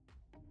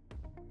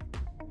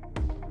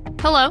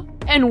Hello,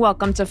 and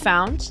welcome to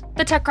Found,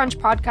 the TechCrunch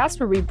podcast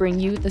where we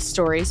bring you the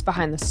stories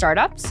behind the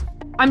startups.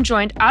 I'm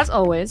joined, as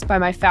always, by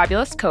my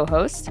fabulous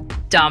co-host,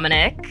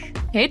 Dominic.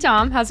 Hey,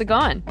 Dom. How's it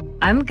going?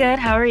 I'm good.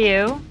 How are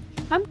you?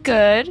 I'm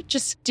good.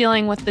 Just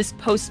dealing with this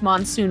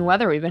post-monsoon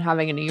weather we've been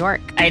having in New York.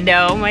 I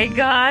know. My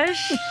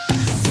gosh.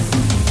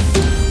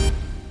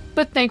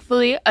 But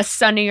thankfully, a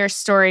sunnier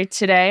story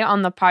today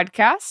on the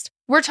podcast.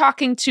 We're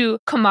talking to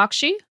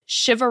Kamakshi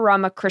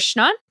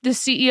Sivaramakrishnan, the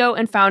CEO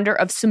and founder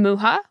of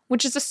Samooha,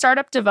 which is a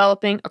startup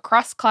developing a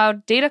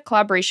cross-cloud data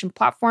collaboration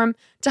platform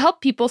to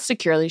help people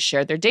securely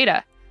share their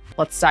data.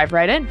 Let's dive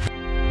right in.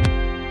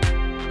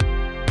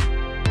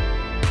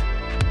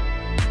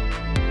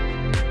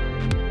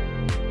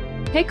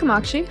 Hey,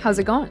 Kamakshi, how's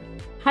it going?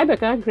 Hi,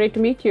 Becca. Great to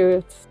meet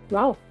you.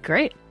 Wow.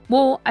 Great.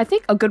 Well, I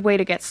think a good way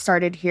to get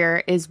started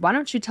here is why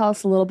don't you tell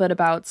us a little bit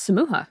about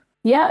Samooha?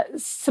 Yeah,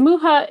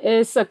 Samooha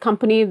is a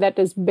company that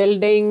is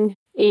building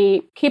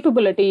a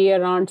capability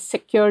around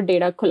secure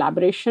data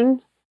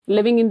collaboration.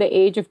 Living in the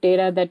age of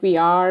data that we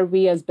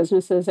as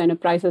businesses,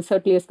 enterprises,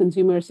 certainly as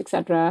consumers,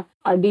 etc.,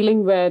 are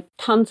dealing with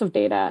tons of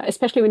data,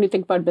 especially when you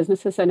think about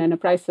businesses and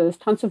enterprises,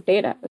 tons of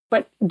data.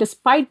 But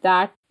despite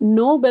that,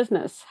 no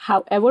business,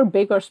 however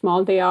big or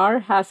small they are,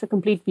 has a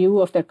complete view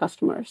of their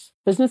customers.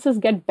 Businesses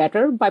get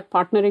better by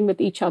partnering with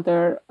each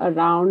other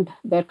around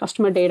their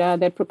customer data,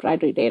 their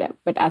proprietary data.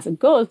 But as it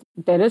goes,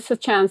 there is a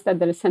chance that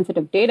there is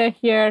sensitive data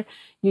here.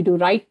 You do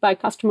right by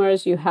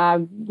customers. You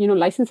have,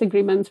 license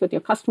agreements with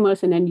your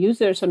customers and end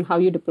users on how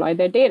you deploy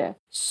their data.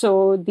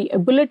 So the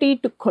ability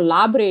to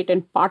collaborate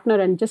and partner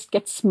and just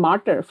get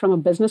smarter from a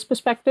business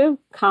perspective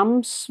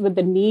comes with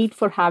the need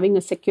for having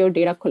a secure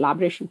data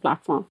collaboration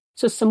platform.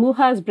 So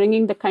Samooha is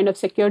bringing the kind of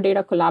secure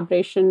data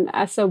collaboration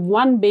as a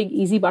one big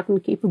easy button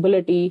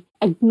capability,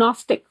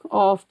 agnostic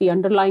of the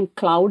underlying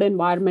cloud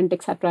environment,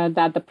 etc.,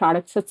 that the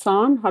product sits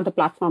on or the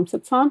platform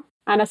sits on.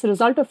 And as a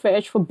result of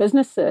which, for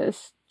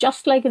businesses,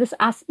 just like it is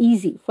as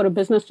easy for a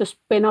business to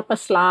spin up a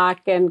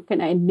Slack and can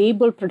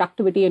enable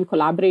productivity and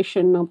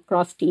collaboration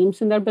across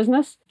teams in their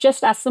business,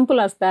 just as simple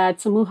as that,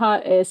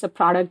 Samooha is a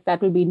product that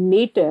will be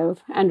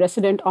native and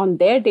resident on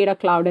their data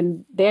cloud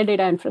and their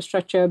data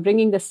infrastructure,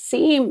 bringing the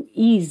same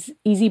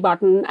easy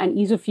button and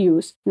ease of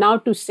use now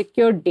to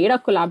secure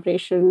data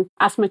collaboration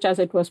as much as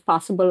it was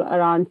possible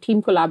around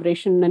team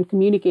collaboration and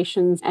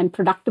communications and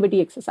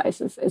productivity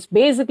exercises. It's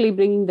basically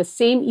bringing the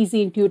same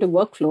easy, intuitive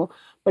workflow,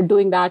 but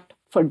doing that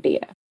for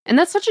data. And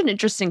that's such an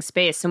interesting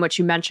space. And what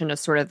you mentioned is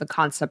sort of the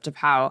concept of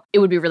how it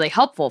would be really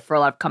helpful for a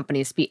lot of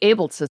companies to be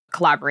able to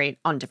collaborate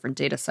on different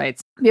data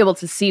sites, be able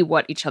to see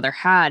what each other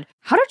had.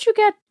 How did you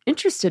get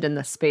interested in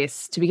this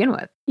space to begin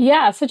with?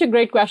 Yeah, such a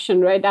great question,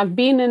 right? I've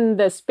been in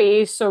the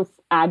space of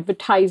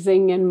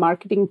advertising and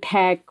marketing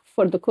tech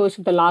for the course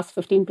of the last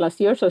 15 plus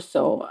years or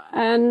so.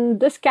 And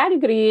this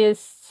category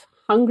is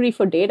hungry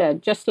for data,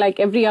 just like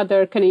every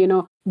other kind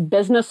of,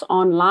 business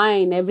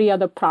online, every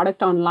other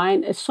product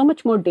online is so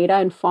much more data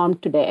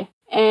informed today.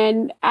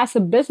 And as a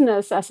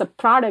business, as a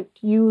product,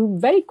 you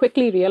very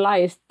quickly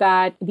realize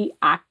that the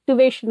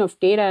activation of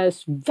data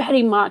is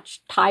very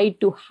much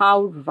tied to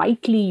how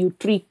rightly you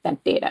treat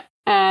that data.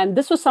 And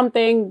this was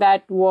something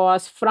that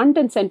was front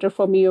and center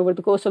for me over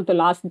the course of the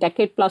last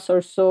decade plus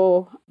or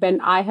so when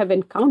I have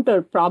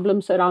encountered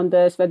problems around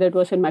this, whether it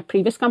was in my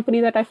previous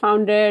company that I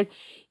founded,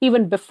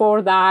 even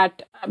before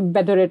that,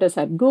 whether it is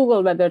at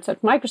Google, whether it's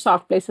at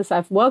Microsoft, places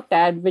I've worked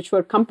at, which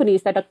were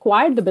companies that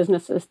acquired the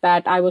businesses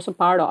that I was a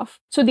part of.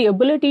 So the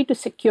ability to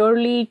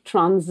securely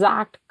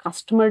transact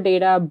customer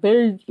data,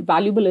 build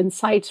valuable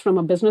insights from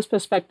a business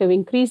perspective,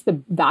 increase the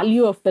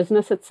value of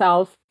business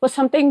itself was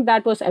something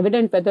that was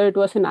evident, whether it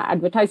was in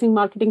advertising,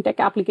 marketing, tech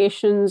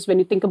applications. When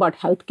you think about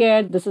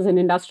healthcare, this is an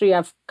industry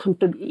I've come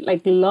to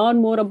learn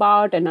more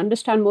about and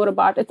understand more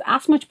about. It's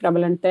as much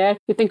prevalent there.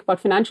 You think about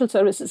financial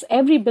services,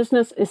 every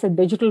business is a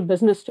digital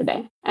business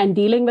today. And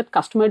dealing with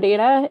customer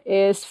data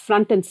is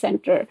front and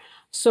center.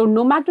 So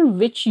no matter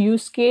which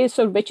use case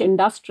or which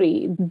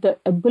industry, the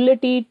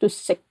ability to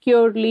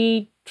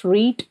securely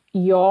treat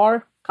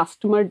your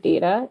customer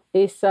data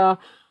is a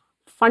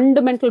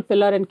fundamental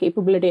pillar and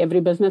capability every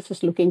business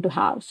is looking to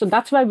have. So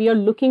that's why we are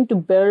looking to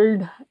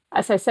build,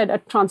 as I said, a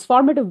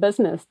transformative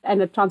business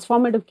and a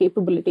transformative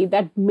capability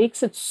that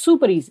makes it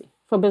super easy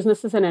for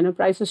businesses and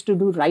enterprises to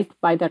do right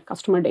by their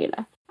customer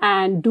data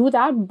and do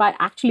that by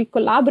actually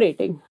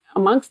collaborating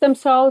amongst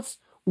themselves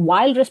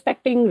while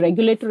respecting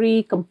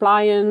regulatory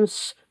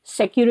compliance,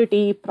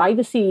 security,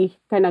 privacy,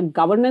 kind of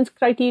governance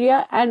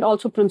criteria, and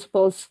also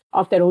principles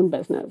of their own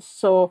business.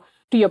 So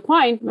to your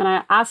point, when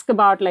I ask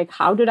about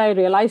how did I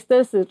realize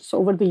this, it's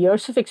over the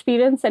years of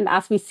experience. And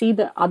as we see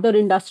the other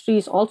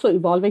industries also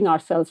evolving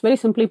ourselves, very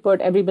simply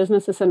put, every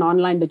business is an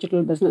online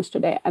digital business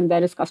today, and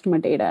there is customer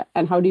data.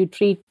 And how do you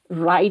treat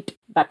right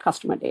that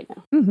customer data?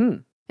 Mm-hmm.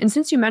 And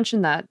since you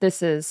mentioned that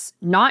this is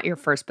not your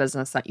first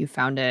business that you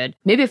founded,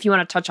 maybe if you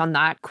want to touch on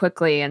that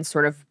quickly and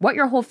sort of what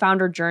your whole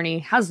founder journey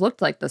has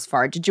looked like thus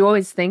far. Did you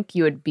always think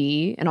you would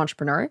be an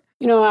entrepreneur?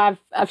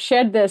 I've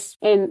shared this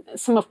in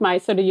some of my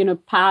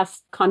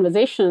past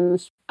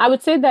conversations. I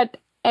would say that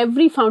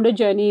every founder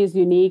journey is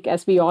unique,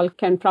 as we all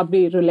can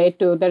probably relate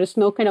to. There is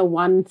no kind of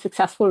one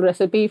successful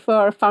recipe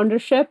for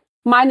foundership.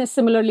 Mine is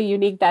similarly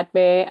unique that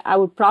way. I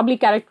would probably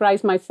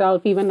characterize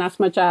myself even as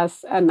much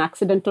as an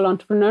accidental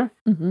entrepreneur.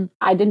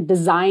 I didn't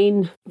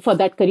design for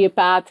that career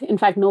path. In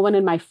fact, no one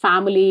in my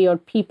family or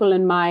people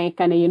in my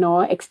kind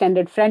of,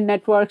 extended friend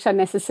networks are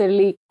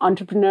necessarily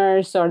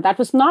entrepreneurs, or that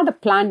was not a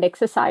planned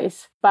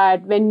exercise.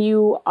 But when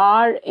you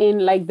are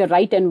in like the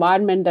right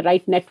environment, the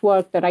right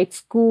network, the right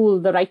school,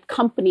 the right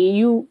company,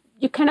 you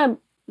kind of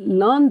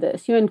learn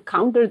this, you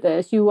encounter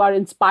this, you are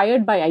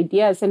inspired by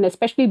ideas. And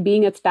especially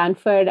being at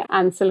Stanford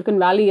and Silicon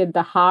Valley at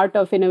the heart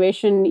of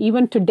innovation,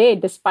 even today,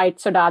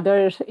 despite sort of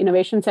other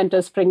innovation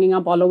centers springing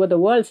up all over the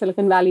world,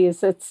 Silicon Valley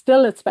is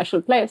still a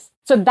special place.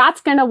 So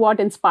that's kind of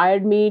what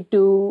inspired me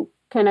to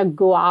kind of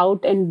go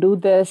out and do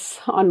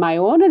this on my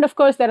own. And of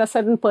course, there are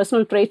certain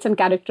personal traits and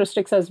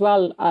characteristics as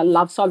well. I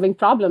love solving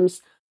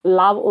problems,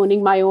 love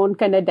owning my own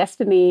kind of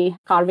destiny,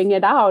 carving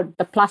it out,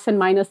 the plus and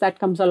minus that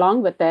comes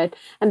along with it.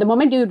 And the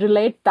moment you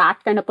relate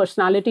that kind of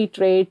personality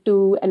trait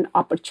to an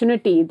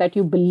opportunity that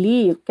you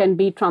believe can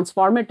be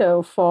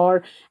transformative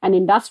for an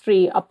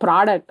industry, a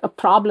product, a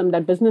problem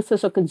that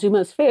businesses or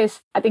consumers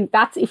face, I think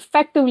that's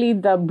effectively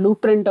the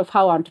blueprint of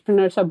how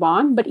entrepreneurs are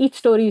born. But each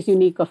story is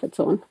unique of its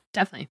own.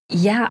 Definitely.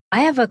 Yeah,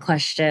 I have a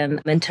question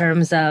in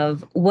terms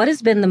of what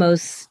has been the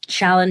most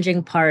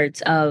challenging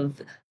part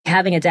of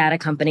having a data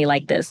company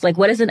like this? Like,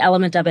 what is an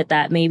element of it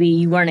that maybe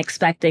you weren't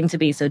expecting to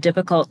be so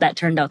difficult that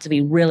turned out to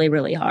be really,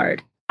 really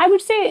hard? I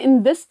would say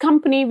in this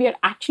company, we are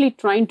actually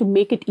trying to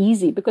make it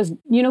easy because,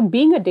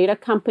 being a data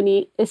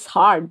company is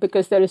hard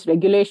because there is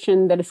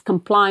regulation, there is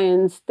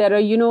compliance, there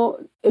are,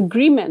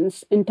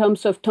 agreements in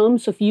terms of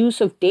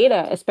use of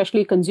data,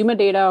 especially consumer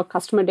data or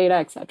customer data,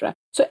 etc.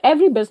 So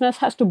every business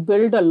has to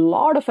build a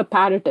lot of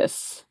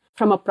apparatus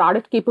from a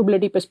product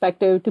capability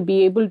perspective to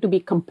be able to be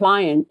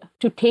compliant,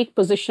 to take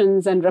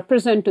positions and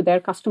represent to their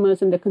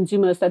customers and their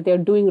consumers that they're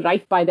doing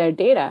right by their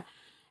data.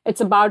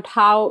 It's about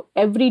how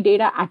every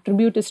data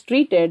attribute is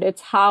treated.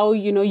 It's how,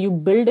 you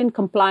build in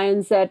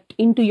compliance that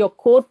into your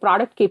core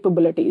product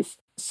capabilities.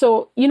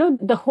 So,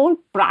 the whole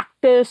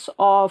practice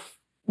of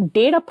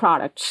data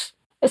products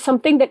is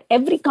something that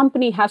every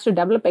company has to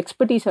develop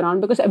expertise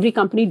around because every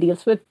company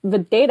deals with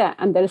data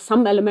and there is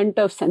some element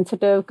of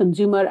sensitive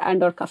consumer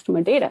and or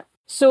customer data.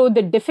 So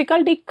the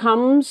difficulty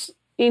comes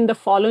in the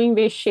following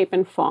way, shape,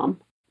 and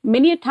form.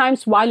 Many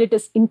times, while it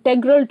is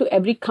integral to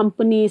every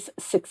company's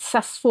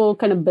successful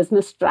kind of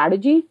business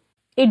strategy,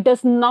 it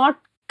does not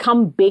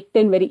come baked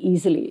in very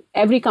easily.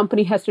 Every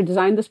company has to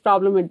design this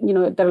problem.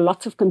 And, there are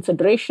lots of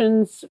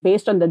considerations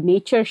based on the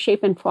nature,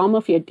 shape, and form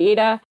of your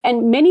data.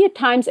 And many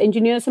times,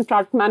 engineers and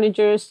product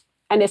managers,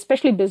 and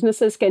especially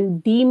businesses, can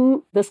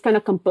deem this kind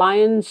of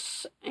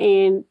compliance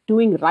and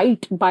doing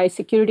right by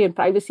security and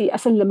privacy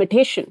as a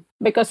limitation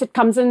because it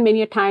comes in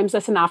many times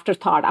as an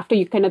afterthought. After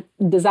you kind of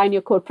design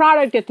your core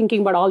product, you're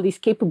thinking about all these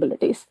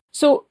capabilities.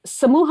 So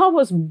Samooha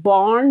was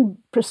born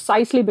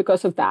precisely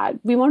because of that.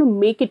 We want to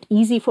make it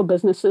easy for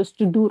businesses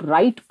to do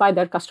right by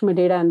their customer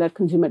data and their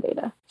consumer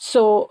data.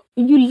 So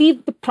you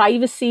leave the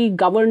privacy,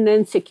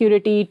 governance,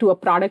 security to a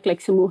product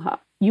like Samooha.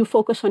 You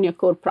focus on your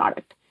core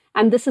product.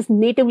 And this is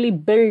natively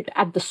built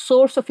at the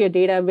source of your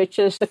data, which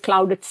is the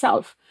cloud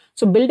itself.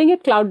 So building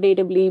it cloud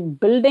natively,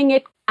 building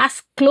it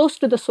as close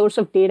to the source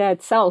of data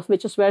itself,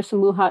 which is where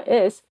Samooha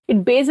is,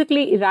 it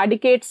basically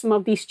eradicates some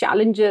of these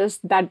challenges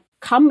that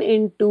come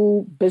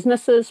into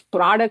businesses,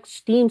 products,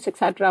 teams,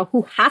 etc.,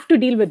 who have to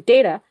deal with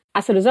data.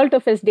 As a result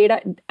of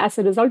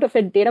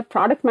it, data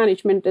product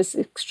management is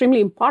extremely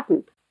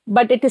important.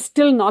 But it is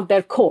still not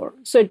their core.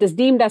 So it is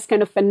deemed as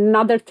kind of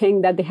another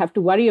thing that they have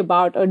to worry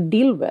about or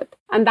deal with.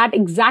 And that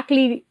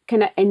exactly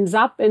kind of ends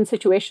up in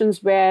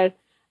situations where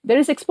there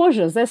is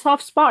exposures, there's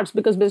soft spots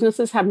because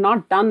businesses have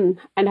not done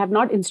and have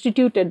not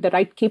instituted the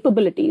right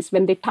capabilities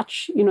when they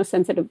touch,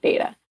 sensitive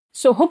data.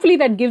 So hopefully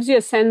that gives you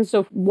a sense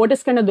of what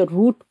is kind of the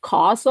root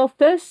cause of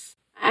this.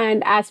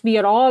 And as we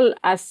are all,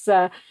 as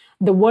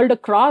the world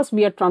across,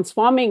 we are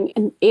transforming,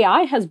 and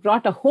AI has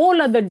brought a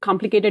whole other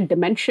complicated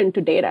dimension to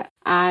data.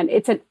 And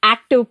it's an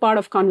active part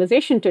of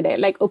conversation today.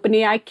 Like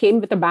OpenAI came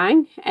with a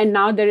bang, and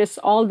now there is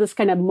all this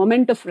kind of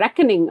moment of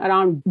reckoning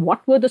around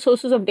what were the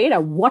sources of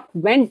data, what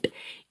went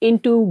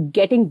into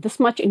getting this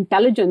much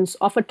intelligence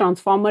of a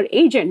transformer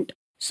agent.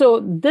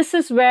 So this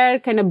is where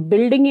kind of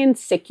building in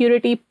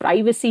security,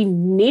 privacy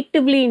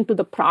natively into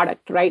the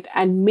product, right?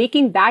 And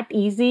making that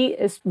easy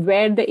is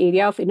where the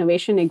area of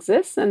innovation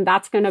exists. And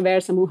that's kind of where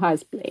Samooha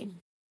is playing.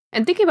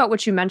 And thinking about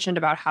what you mentioned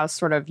about how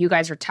sort of you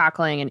guys are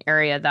tackling an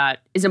area that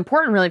is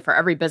important really for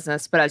every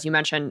business, but as you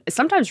mentioned, is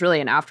sometimes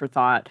really an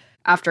afterthought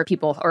after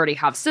people already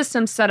have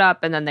systems set up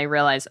and then they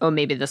realize, oh,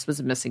 maybe this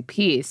was a missing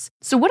piece.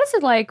 So what is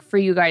it like for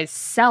you guys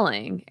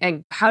selling?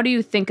 And how do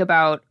you think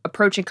about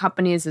approaching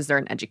companies? Is there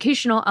an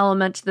educational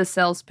element to the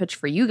sales pitch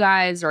for you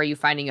guys? Or are you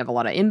finding you have a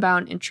lot of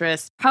inbound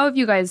interest? How have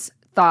you guys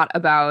thought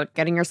about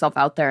getting yourself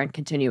out there and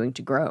continuing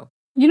to grow?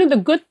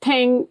 The good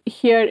thing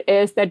here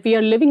is that we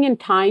are living in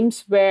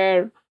times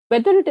where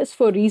whether it is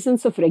for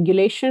reasons of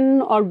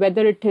regulation or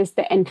whether it is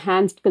the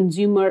enhanced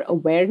consumer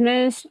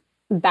awareness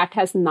that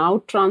has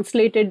now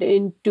translated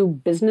into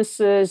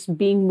businesses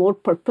being more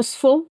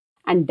purposeful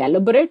and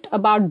deliberate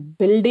about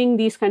building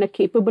these kind of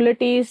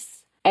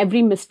capabilities.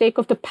 Every mistake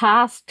of the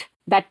past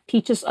that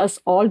teaches us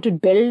all to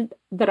build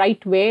the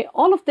right way,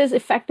 all of this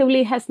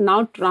effectively has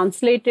now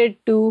translated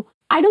to,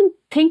 I don't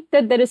think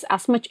that there is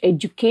as much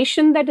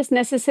education that is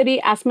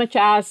necessary as much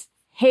as,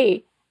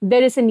 hey,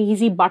 there is an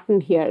easy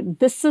button here.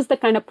 This is the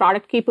kind of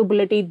product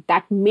capability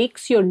that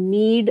makes your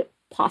need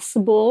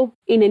possible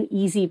in an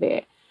easy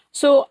way.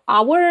 So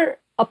our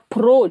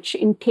approach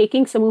in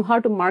taking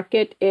Samooha to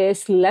market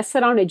is less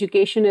around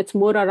education. It's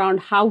more around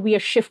how we are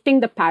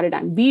shifting the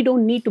paradigm. We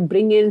don't need to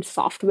bring in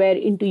software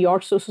into your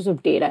sources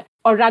of data.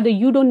 Or rather,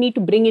 you don't need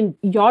to bring in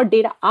your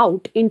data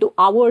out into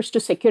ours to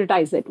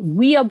securitize it.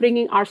 We are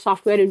bringing our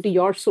software into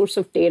your source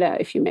of data,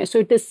 if you may. So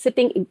it is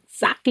sitting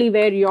exactly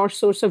where your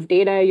source of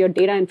data, your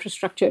data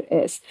infrastructure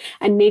is,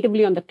 and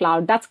natively on the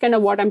cloud. That's kind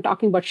of what I'm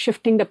talking about,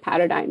 shifting the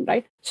paradigm,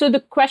 right? So the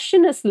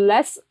question is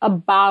less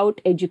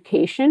about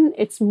education.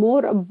 It's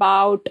more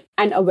about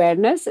an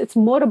awareness. It's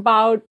more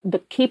about the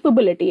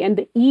capability and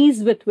the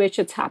ease with which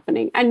it's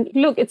happening. And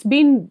look, it's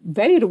been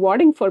very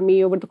rewarding for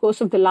me over the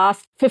course of the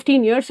last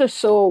 15 years or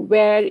so,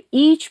 where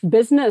each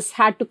business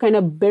had to kind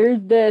of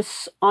build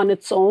this on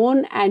its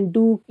own and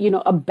do,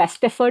 a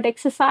best effort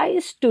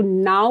exercise, to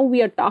now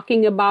we are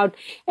talking about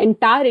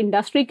entire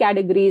industry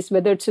categories,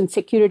 whether it's in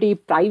security,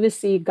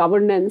 privacy,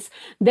 governance.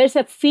 There's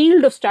a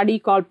field of study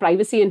called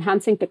privacy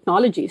enhancing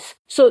technologies.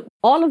 So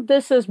all of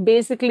this is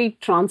basically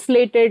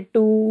translated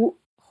to,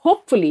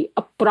 hopefully,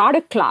 a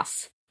product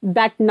class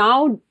that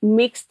now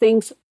makes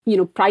things,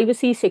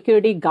 privacy,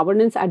 security,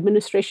 governance,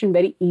 administration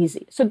very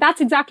easy. So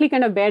that's exactly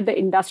kind of where the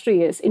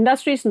industry is.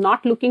 Industry is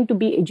not looking to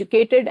be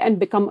educated and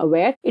become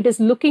aware. It is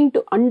looking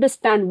to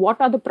understand what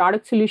are the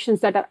product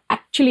solutions that are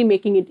actually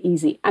making it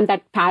easy. And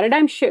that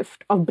paradigm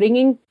shift of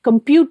bringing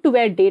compute to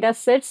where data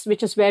sits,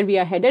 which is where we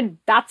are headed,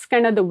 that's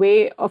kind of the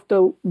way of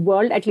the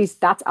world. At least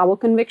that's our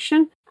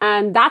conviction.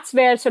 And that's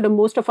where sort of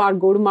most of our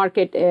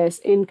go-to-market is,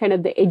 in kind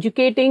of the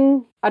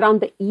educating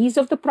around the ease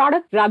of the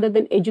product rather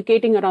than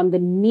educating around the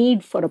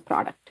need for a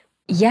product.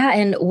 Yeah.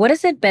 And what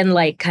has it been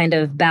like kind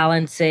of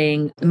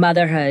balancing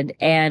motherhood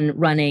and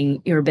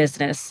running your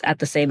business at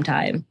the same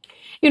time?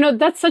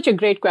 That's such a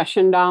great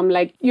question, Dom.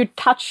 Like, you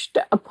touched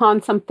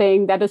upon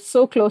something that is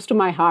so close to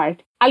my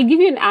heart. I'll give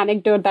you an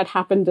anecdote that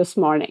happened this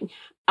morning.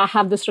 I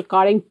have this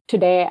recording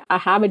today. I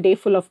have a day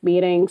full of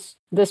meetings.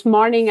 This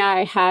morning,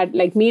 I had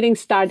meetings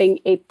starting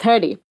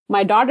 8:30.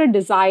 My daughter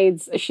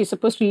decides she's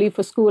supposed to leave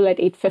for school at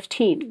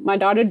 8:15. My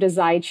daughter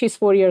decides, she's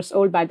 4 years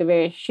old, by the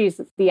way.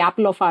 She's the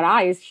apple of our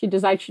eyes. She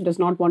decides she does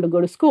not want to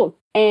go to school.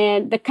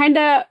 And the kind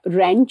of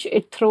wrench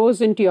it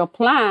throws into your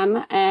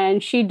plan.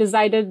 And she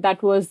decided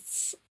that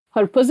was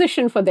her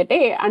position for the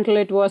day until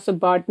it was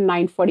about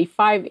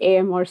 9:45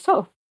 a.m. or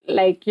so.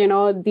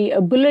 The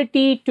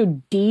ability to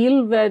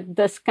deal with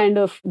this kind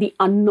of the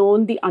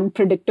unknown, the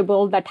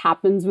unpredictable that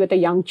happens with a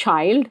young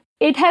child,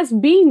 it has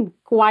been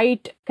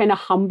quite kind of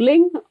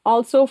humbling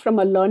also from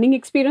a learning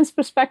experience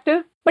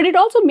perspective. But it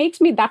also makes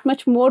me that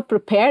much more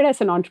prepared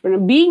as an entrepreneur.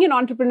 Being an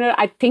entrepreneur,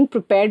 I think,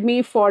 prepared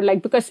me for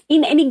because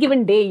in any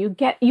given day, you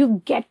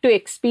get to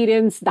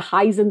experience the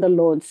highs and the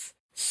lows.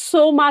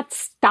 So much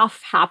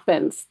stuff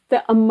happens.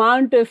 The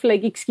amount of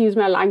excuse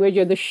my language,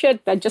 or the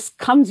shit that just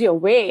comes your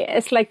way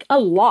is a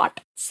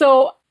lot.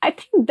 So I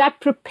think that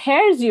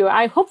prepares you.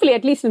 Hopefully,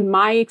 at least in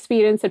my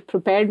experience, it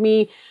prepared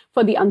me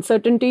for the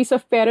uncertainties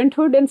of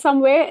parenthood in some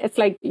way. It's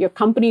like your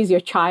company is your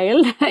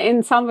child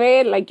in some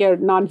way, like your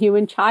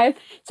non-human child.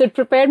 So it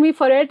prepared me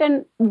for it,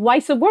 and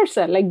vice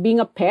versa. Being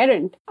a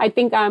parent, I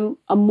think I'm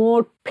a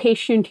more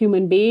patient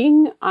human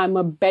being. I'm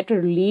a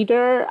better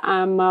leader.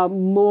 I'm a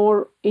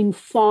more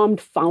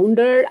informed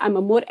founder. I'm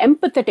a more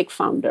empathetic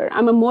founder.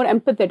 I'm a more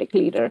empathetic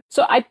leader.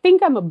 So I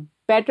think I'm a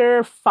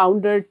better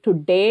founder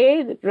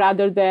today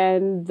rather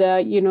than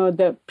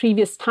the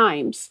previous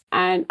times.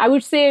 And I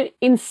would say,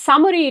 in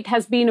summary, it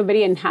has been a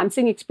very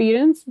enhancing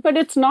experience, but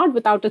it's not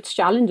without its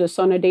challenges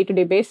on a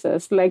day-to-day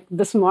basis, like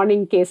this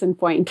morning, case in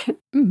point.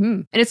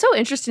 Mm-hmm. And it's so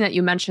interesting that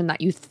you mentioned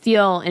that you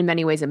feel in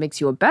many ways it makes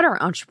you a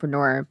better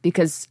entrepreneur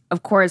because,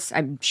 of course,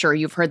 I'm sure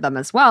you've heard them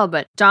as well,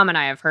 but Dom and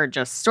I have heard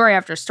just story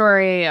after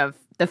story of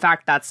the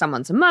fact that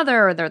someone's a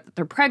mother or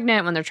they're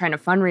pregnant when they're trying to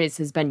fundraise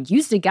has been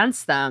used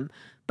against them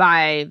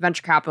by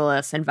venture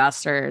capitalists,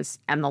 investors,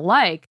 and the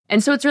like.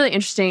 And so it's really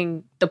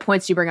interesting, the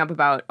points you bring up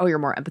about, you're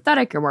more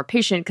empathetic, you're more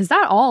patient, because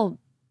that all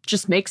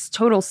just makes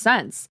total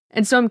sense.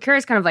 And so I'm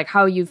curious kind of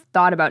how you've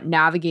thought about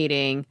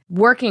navigating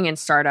working in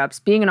startups,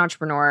 being an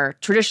entrepreneur,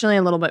 traditionally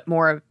a little bit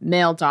more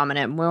male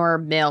dominant, more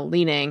male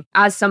leaning,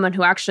 as someone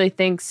who actually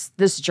thinks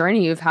this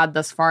journey you've had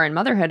thus far in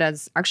motherhood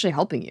is actually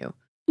helping you.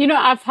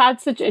 I've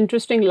had such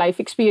interesting life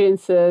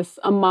experiences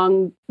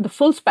among the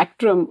full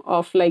spectrum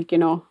of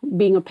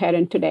being a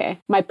parent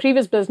today. My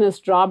previous business,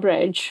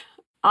 Drawbridge,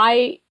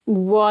 I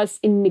was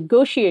in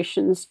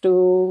negotiations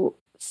to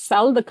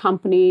sell the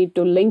company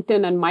to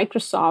LinkedIn and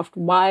Microsoft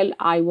while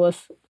I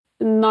was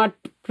not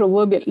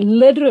proverbial,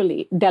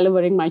 literally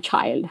delivering my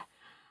child.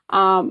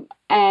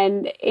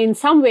 And in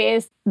some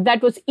ways,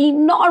 that was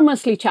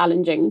enormously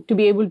challenging to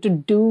be able to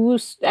do,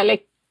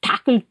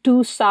 tackle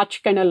two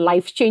such kind of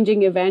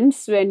life-changing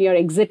events when you're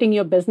exiting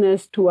your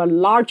business to a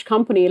large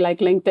company like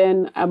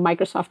LinkedIn, a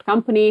Microsoft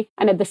company.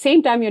 And at the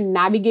same time, you're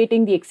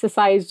navigating the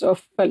exercise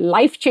of a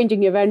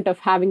life-changing event of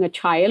having a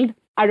child.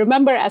 I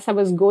remember as I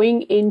was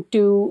going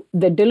into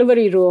the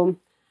delivery room,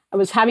 I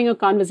was having a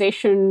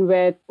conversation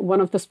with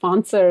one of the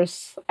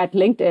sponsors at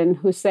LinkedIn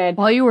who said,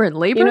 while you were in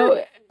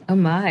labor? Oh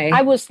my.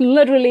 I was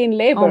literally in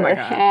labor. Oh my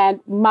God.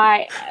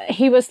 And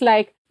he was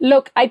like,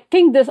 look, I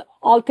think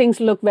all things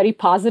look very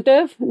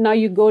positive. Now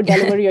you go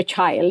deliver your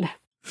child.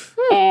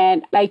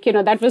 And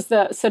that was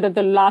the sort of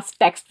the last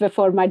text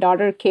before my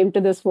daughter came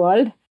to this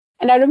world.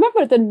 And I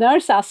remember the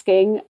nurse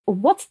asking,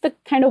 what's the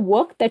kind of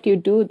work that you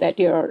do that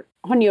you're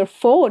on your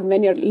phone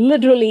when you're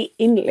literally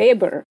in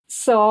labor?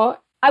 So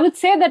I would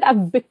say that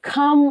I've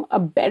become a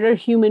better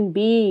human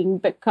being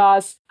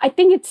because I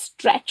think it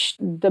stretched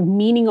the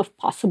meaning of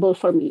possible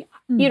for me.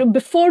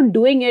 Before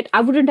doing it,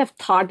 I wouldn't have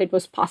thought it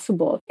was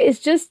possible. It's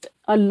just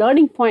a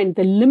learning point.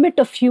 The limit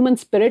of human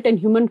spirit and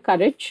human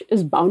courage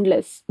is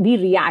boundless. We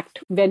react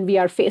when we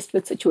are faced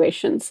with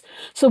situations.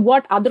 So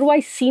what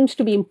otherwise seems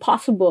to be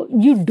impossible,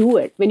 you do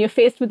it. When you're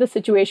faced with a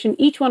situation,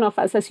 each one of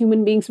us as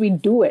human beings, we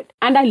do it.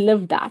 And I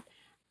live that.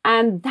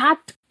 And that,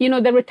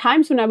 there were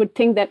times when I would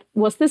think that,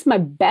 was this my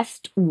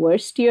best,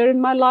 worst year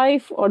in my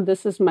life? Or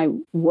this is my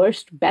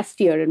worst,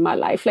 best year in my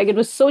life? It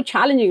was so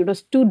challenging. It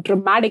was two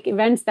dramatic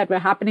events that were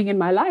happening in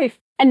my life.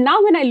 And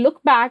now when I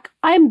look back,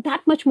 I am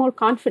that much more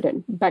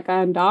confident, Becca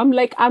and Dom.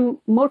 I'm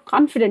more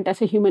confident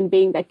as a human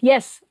being that,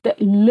 yes, the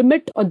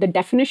limit or the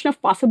definition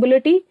of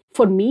possibility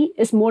for me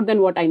is more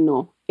than what I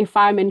know. If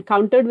I'm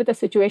encountered with a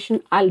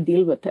situation, I'll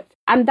deal with it.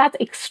 And that's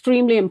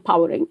extremely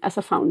empowering as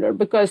a founder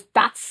because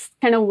that's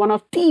kind of one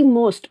of the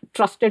most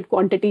trusted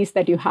quantities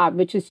that you have,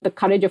 which is the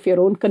courage of your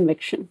own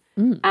conviction.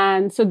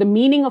 And so the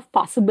meaning of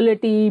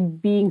possibility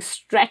being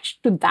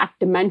stretched to that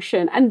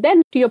dimension. And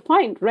then to your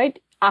point,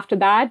 right? After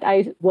that,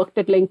 I worked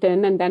at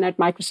LinkedIn and then at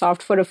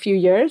Microsoft for a few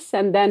years.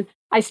 And then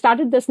I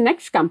started this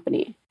next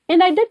company.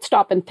 And I did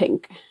stop and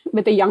think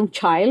with a young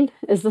child,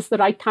 is this the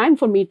right time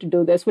for me to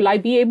do this? Will I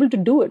be able to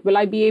do it? Will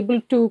I be able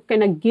to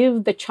kind of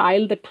give the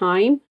child the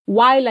time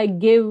while I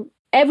give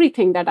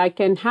everything that I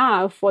can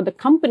have for the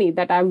company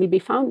that I will be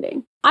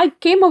founding? I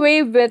came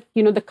away with,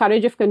 the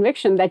courage of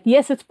conviction that,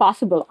 yes, it's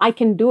possible. I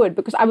can do it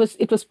because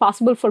it was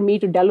possible for me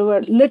to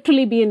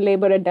literally be in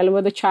labor and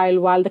deliver the child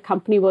while the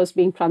company was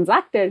being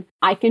transacted.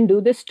 I can do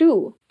this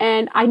too.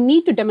 And I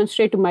need to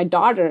demonstrate to my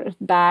daughter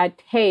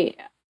that, hey,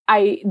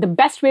 the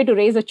best way to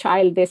raise a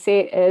child, they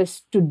say,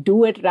 is to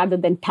do it rather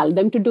than tell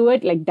them to do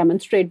it,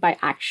 demonstrate by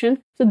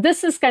action. So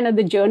this is kind of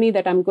the journey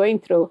that I'm going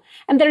through.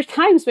 And there are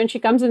times when she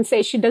comes and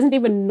says she doesn't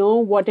even know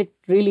what it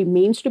really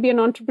means to be an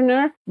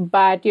entrepreneur.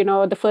 But,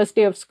 the first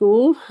day of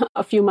school,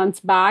 a few months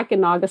back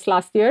in August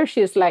last year,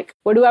 she's like,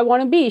 what do I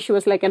want to be? She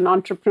was like an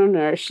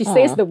entrepreneur. She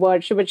says the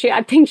word, but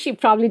I think she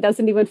probably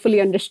doesn't even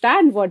fully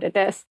understand what it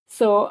is.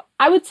 So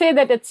I would say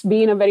that it's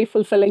been a very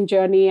fulfilling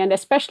journey. And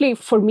especially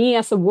for me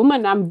as a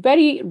woman, I'm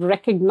very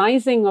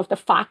recognizing of the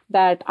fact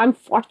that I'm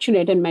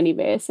fortunate in many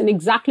ways. And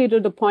exactly to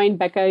the point,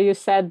 Becca, you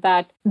said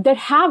that there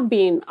have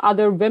been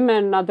other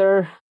women,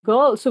 other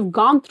girls who've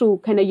gone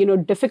through kind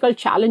of, difficult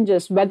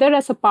challenges, whether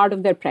as a part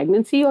of their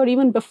pregnancy or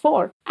even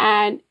before.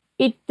 And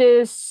it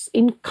is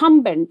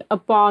incumbent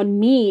upon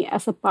me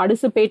as a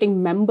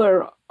participating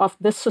member of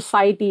this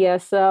society,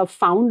 as a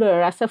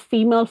founder, as a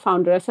female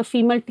founder, as a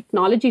female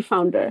technology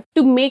founder,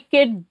 to make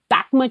it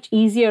that much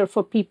easier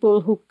for people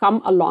who come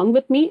along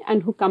with me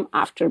and who come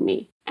after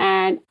me.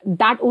 And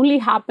that only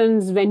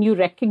happens when you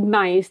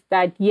recognize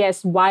that,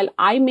 yes, while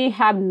I may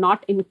have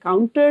not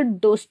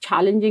encountered those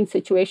challenging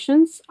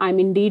situations, I'm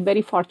indeed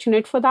very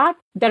fortunate for that.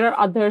 There are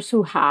others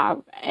who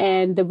have.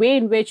 And the way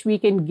in which we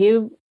can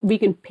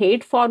pay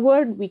it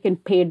forward, we can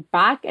pay it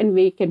back, and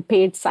we can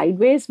pay it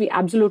sideways, we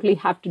absolutely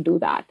have to do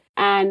that.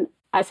 And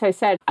as I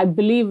said, I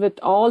believe with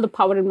all the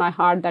power in my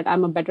heart that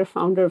I'm a better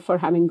founder for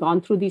having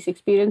gone through these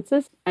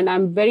experiences. And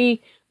I'm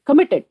very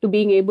committed to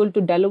being able to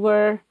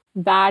deliver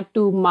that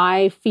to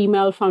my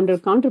female founder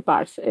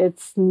counterparts.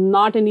 It's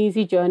not an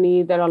easy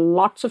journey. There are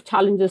lots of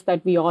challenges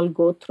that we all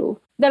go through.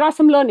 There are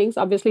some learnings,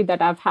 obviously,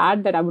 that I've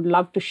had that I would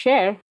love to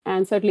share.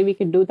 And certainly we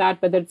can do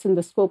that, whether it's in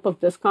the scope of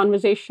this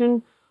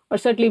conversation or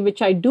certainly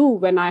which I do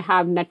when I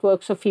have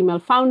networks of female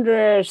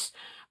founders.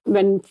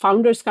 When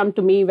founders come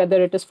to me,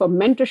 whether it is for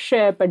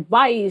mentorship,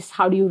 advice,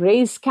 how do you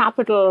raise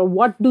capital,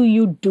 what do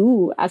you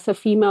do as a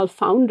female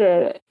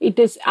founder? It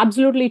is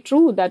absolutely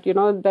true that,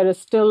 there is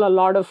still a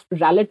lot of,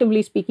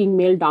 relatively speaking,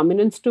 male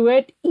dominance to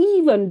it,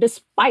 even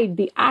despite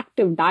the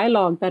active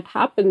dialogue that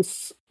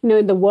happens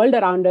in the world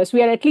around us.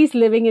 We are at least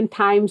living in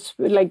times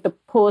like the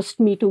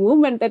post-Me Too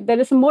movement, that there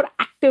is a more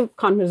active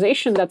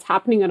conversation that's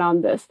happening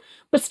around this.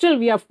 But still,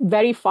 we are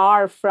very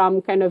far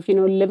from kind of,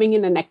 living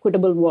in an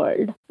equitable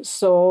world.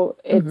 So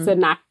it's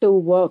an active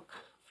work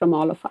from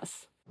all of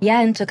us. Yeah,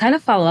 and to kind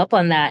of follow up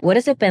on that, what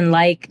has it been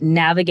like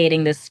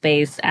navigating this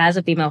space as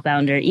a female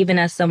founder, even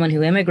as someone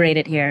who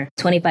immigrated here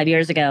 25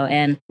 years ago?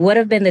 And what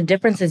have been the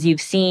differences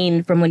you've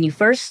seen from when you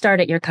first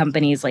started your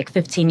companies like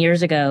 15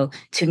 years ago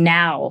to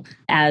now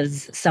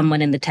as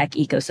someone in the tech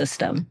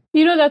ecosystem?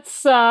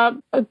 That's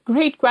a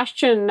great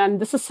question.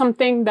 And this is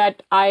something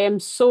that I am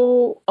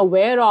so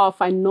aware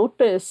of. I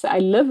notice, I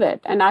live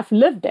it, and I've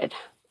lived it.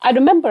 I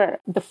remember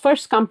the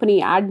first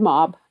company,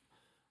 AdMob.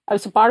 I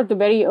was a part of the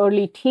very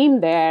early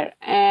team there,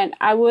 and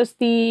I was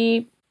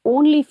the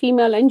only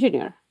female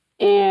engineer.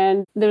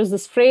 And there was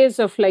this phrase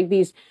of like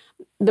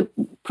the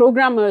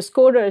programmers,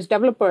 coders,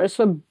 developers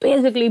were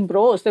basically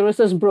bros. There was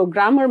this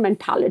programmer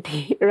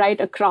mentality, right,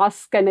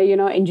 across kind of,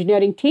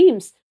 engineering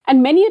teams.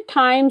 And many a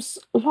times,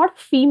 a lot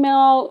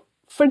of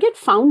forget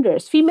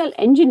founders, female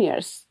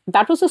engineers.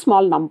 That was a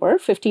small number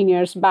 15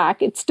 years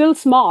back. It's still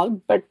small,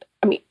 but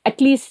I mean,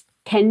 at least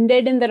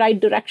tended in the right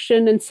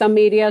direction in some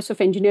areas of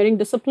engineering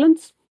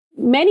disciplines.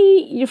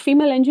 Many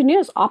female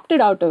engineers opted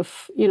out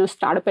of,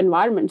 startup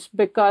environments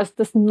because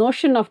this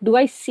notion of, do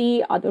I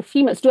see other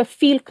females? Do I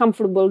feel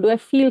comfortable? Do I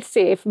feel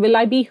safe? Will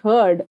I be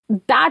heard?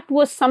 That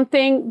was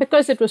something,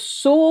 because it was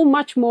so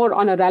much more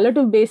on a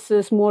relative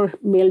basis, more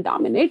male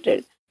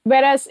dominated.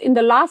 Whereas in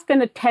the last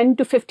kind of 10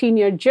 to 15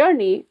 year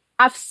journey,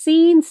 I've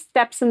seen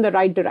steps in the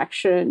right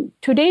direction.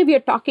 Today, we are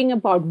talking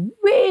about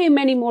way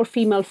many more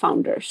female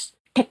founders,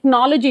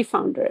 technology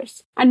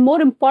founders, and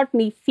more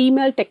importantly,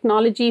 female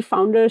technology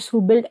founders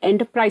who build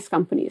enterprise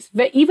companies.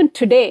 Where even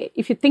today,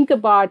 if you think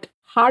about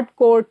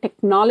hardcore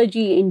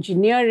technology,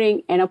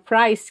 engineering,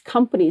 enterprise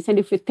companies, and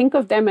if you think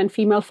of them and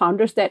female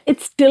founders there,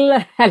 it's still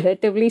a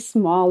relatively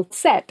small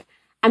set.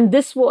 And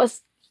this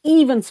was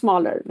even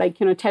smaller,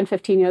 10,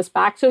 15 years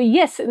back. So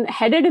yes,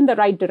 headed in the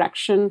right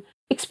direction.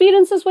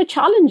 Experiences were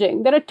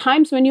challenging. There are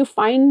times when you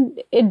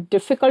find it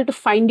difficult to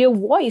find your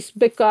voice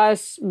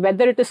because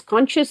whether it is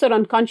conscious or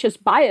unconscious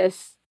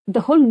bias,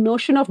 the whole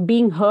notion of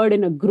being heard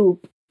in a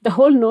group, the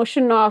whole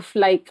notion of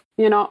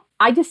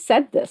I just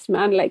said this,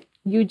 man,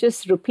 you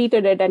just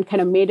repeated it and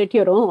kind of made it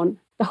your own.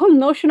 The whole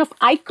notion of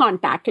eye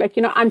contact,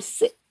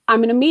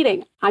 I'm in a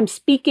meeting, I'm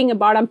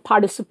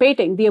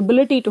participating, the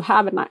ability to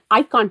have an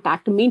eye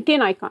contact, to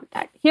maintain eye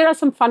contact. Here are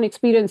some fun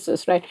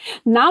experiences, right?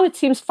 Now it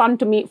seems funny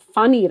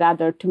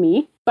to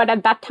me, but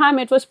at that time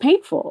it was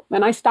painful.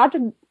 When I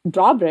started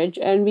Drawbridge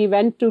and we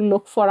went to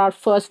look for our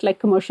first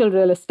commercial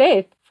real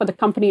estate for the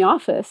company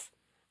office,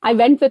 I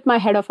went with my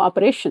head of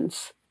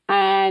operations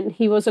and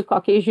he was a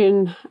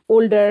Caucasian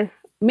older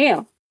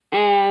male.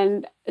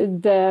 And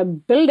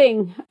the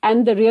building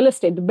and the real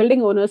estate, the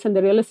building owners and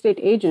the real estate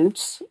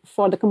agents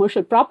for the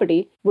commercial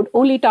property would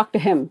only talk to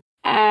him.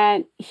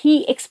 And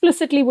he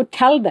explicitly would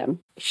tell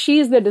them,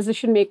 she's the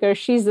decision maker,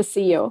 she's the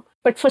CEO.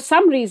 But for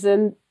some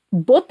reason,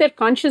 both their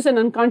conscious and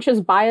unconscious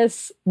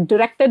bias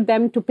directed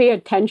them to pay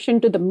attention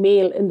to the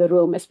male in the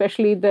room,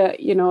 especially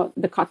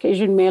the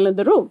Caucasian male in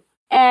the room.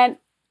 And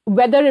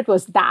whether it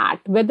was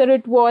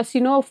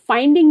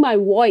finding my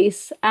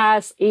voice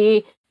as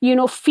a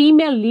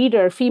female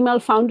leader, female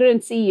founder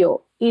and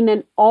CEO in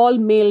an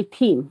all-male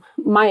team.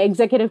 My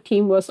executive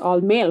team was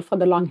all-male for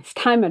the longest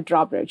time at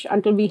Drawbridge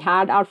until we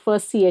had our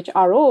first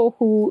CHRO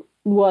who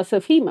was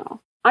a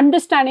female.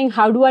 Understanding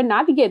how do I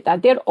navigate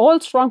that? They're all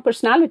strong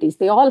personalities.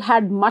 They all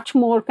had much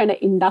more kind of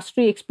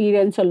industry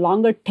experience, a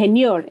longer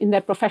tenure in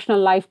their professional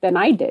life than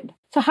I did.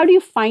 So how do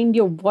you find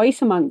your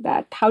voice among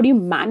that? How do you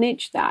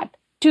manage that?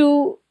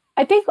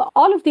 I think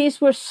all of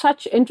these were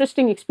such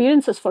interesting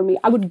experiences for me.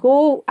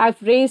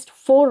 I've raised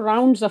 4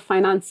 rounds of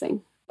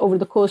financing over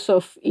the course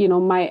of,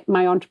 my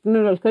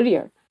entrepreneurial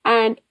career.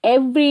 And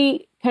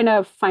every kind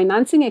of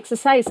financing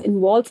exercise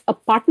involves a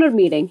partner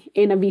meeting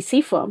in a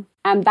VC firm.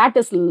 And that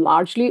is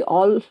largely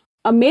all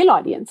a male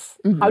audience.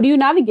 Mm-hmm. How do you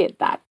navigate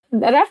that?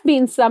 There have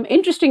been some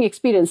interesting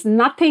experience,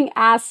 nothing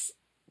as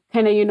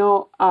kind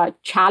of,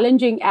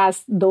 challenging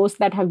as those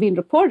that have been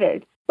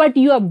reported. But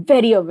you are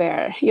very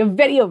aware. You're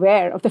very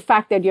aware of the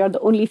fact that you're the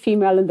only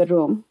female in the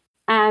room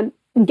and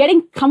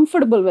getting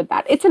comfortable with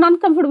that. It's an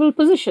uncomfortable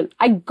position.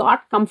 I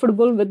got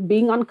comfortable with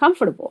being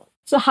uncomfortable.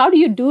 So how do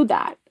you do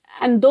that?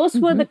 And those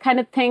were the kind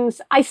of things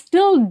I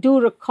still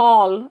do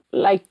recall,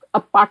 like a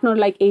partner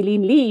like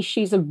Aileen Lee.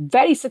 She's a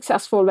very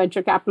successful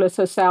venture capitalist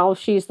herself.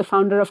 She's the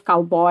founder of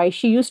Cowboy.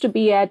 She used to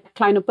be at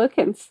Kleiner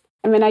Perkins.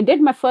 And when I did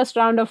my first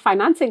round of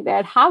financing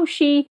there,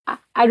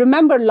 I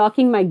remember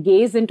locking my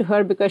gaze into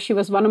her because she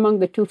was one among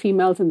the 2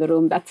 females in the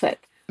room. That's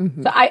it.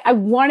 Mm-hmm. So I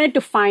wanted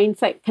to find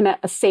kind of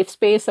a safe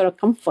space or a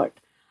comfort.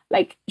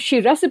 She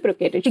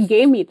reciprocated. She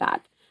gave me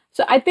that.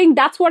 So I think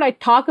that's what I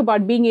talk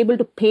about, being able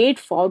to pay it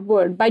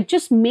forward by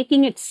just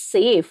making it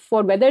safe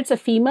for whether it's a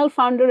female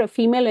founder, a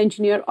female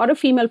engineer, or a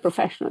female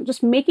professional,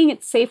 just making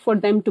it safe for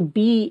them to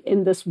be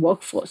in this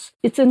workforce.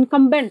 It's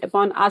incumbent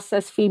upon us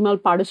as female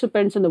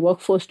participants in the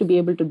workforce to be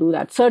able to do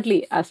that,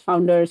 certainly as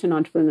founders and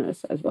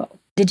entrepreneurs as well.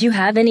 Did you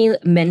have any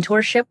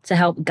mentorship to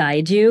help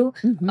guide you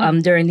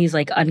during these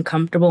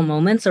uncomfortable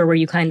moments, or were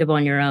you kind of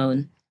on your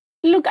own?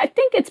 Look, I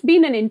think it's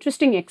been an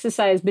interesting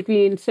exercise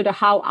between sort of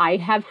how I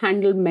have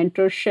handled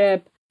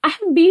mentorship I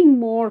have been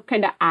more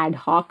kind of ad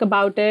hoc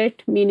about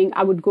it, meaning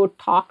I would go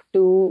talk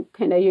to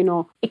kind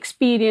of,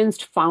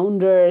 experienced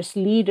founders,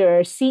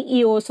 leaders,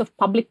 CEOs of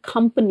public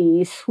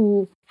companies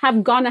who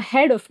have gone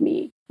ahead of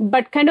me.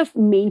 But kind of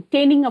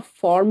maintaining a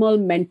formal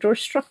mentor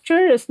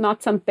structure is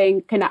not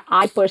something kind of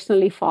I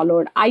personally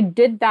followed. I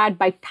did that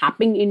by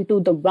tapping into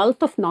the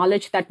wealth of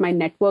knowledge that my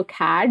network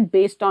had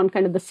based on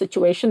kind of the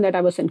situation that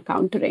I was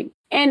encountering.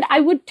 And I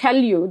would tell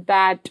you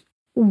that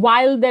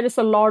while there is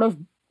a lot of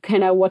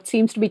kind of what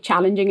seems to be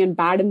challenging and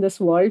bad in this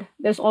world,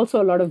 there's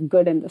also a lot of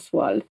good in this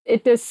world.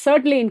 It is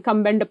certainly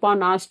incumbent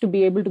upon us to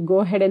be able to go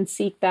ahead and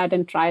seek that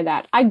and try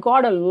that. I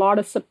got a lot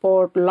of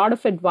support, a lot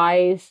of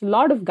advice, a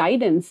lot of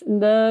guidance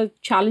in the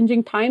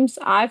challenging times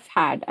I've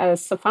had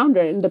as a founder.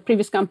 In the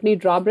previous company,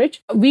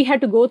 Drawbridge, we had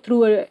to go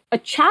through a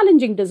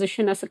challenging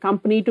decision as a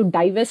company to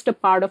divest a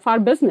part of our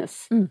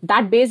business.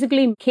 That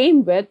basically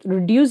came with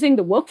reducing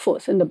the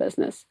workforce in the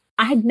business.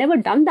 I had never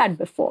done that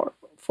before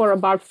for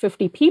about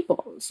 50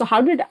 people. So how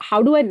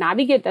do I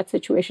navigate that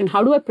situation?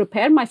 How do I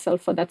prepare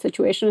myself for that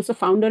situation as a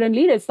founder and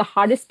leader? It's the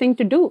hardest thing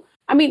to do.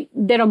 I mean,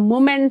 there are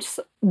moments,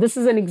 this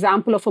is an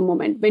example of a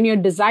moment when you're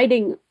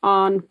deciding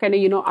on kind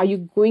of, are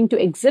you going to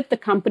exit the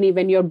company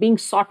when you're being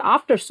sought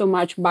after so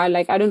much by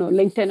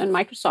LinkedIn and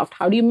Microsoft?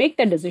 How do you make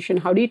that decision?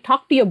 How do you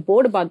talk to your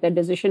board about that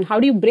decision? How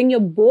do you bring your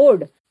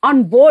board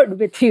on board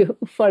with you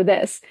for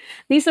this?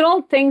 These are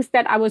all things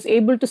that I was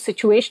able to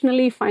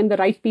situationally find the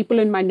right people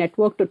in my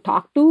network to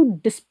talk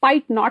to,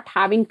 despite not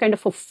having kind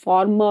of a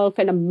formal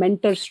kind of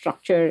mentor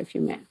structure, if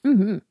you may.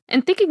 Mm-hmm.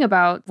 And thinking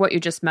about what you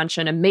just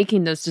mentioned and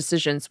making those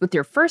decisions with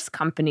your first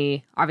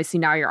company, obviously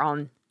now you're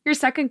on your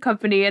second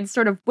company, and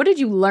sort of what did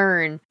you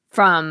learn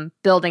from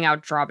building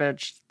out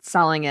Drawbridge,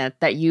 selling it,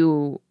 that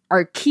you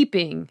are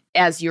keeping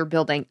as you're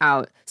building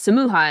out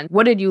Samooha? And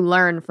what did you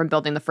learn from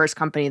building the first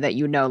company that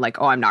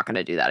I'm not going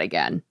to do that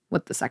again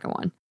with the second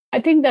one? I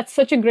think that's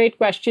such a great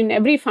question.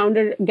 Every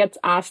founder gets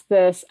asked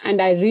this,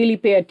 and I really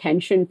pay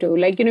attention to.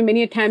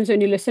 Many times when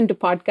you listen to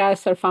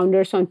podcasts or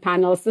founders on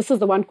panels, this is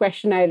the one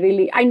question I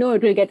know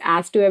it will get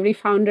asked to every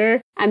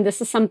founder. And this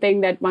is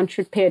something that one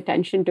should pay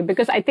attention to,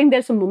 because I think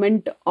there's a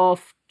moment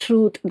of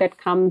truth that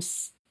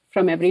comes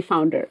from every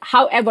founder.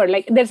 However,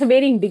 there's a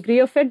varying degree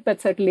of it,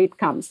 but certainly it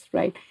comes,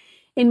 right?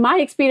 In my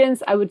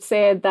experience, I would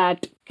say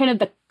that kind of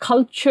the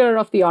culture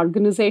of the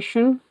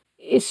organization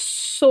is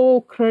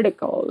so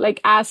critical.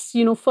 As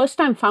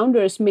first-time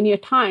founders, many a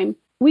time,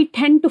 we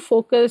tend to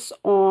focus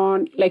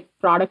on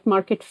product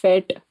market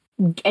fit,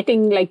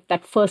 getting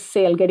that first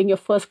sale, getting your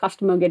first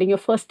customer, getting your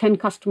first 10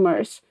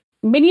 customers.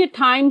 Many a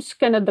times,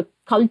 kind of the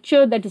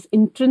culture that is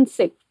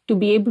intrinsic to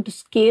be able to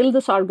scale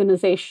this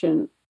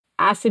organization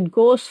as it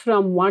goes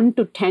from 1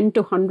 to 10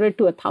 to 100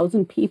 to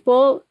 1,000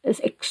 people is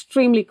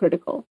extremely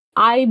critical.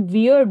 I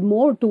veered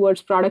more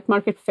towards product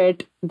market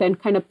fit than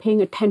kind of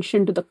paying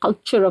attention to the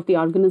culture of the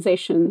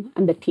organization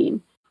and the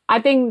team.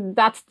 I think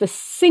that's the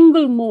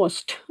single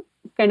most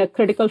kind of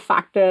critical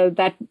factor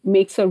that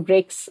makes or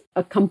breaks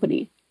a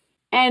company.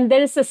 And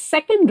there is a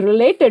second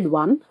related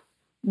one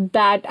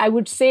that I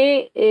would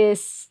say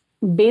is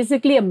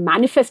basically a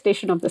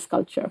manifestation of this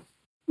culture,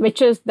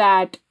 which is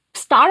that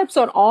startups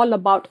are all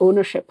about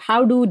ownership.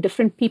 How do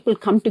different people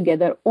come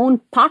together, own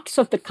parts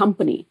of the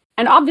company?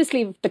 And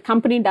obviously, if the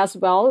company does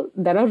well,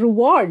 there are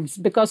rewards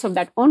because of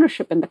that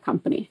ownership in the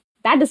company.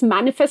 That is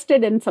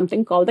manifested in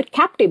something called the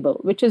cap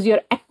table, which is your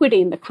equity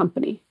in the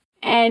company.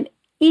 And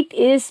it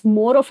is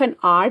more of an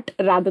art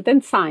rather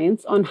than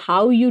science on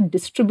how you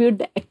distribute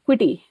the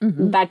equity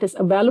that is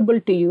available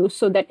to you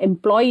so that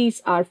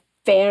employees are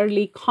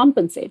fairly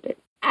compensated.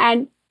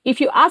 And if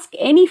you ask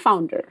any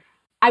founder,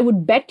 I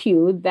would bet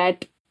you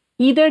that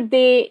either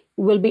they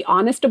will be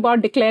honest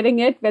about declaring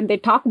it when they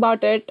talk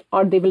about it,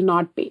 or they will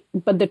not be.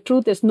 But the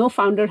truth is, no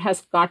founder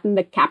has gotten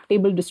the cap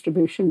table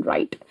distribution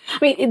right.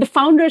 I mean, the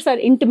founders are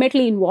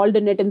intimately involved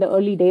in it in the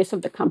early days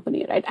of the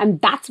company, right?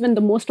 And that's when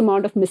the most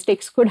amount of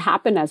mistakes could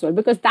happen as well,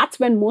 because that's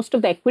when most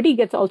of the equity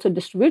gets also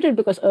distributed,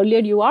 because earlier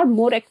you are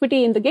more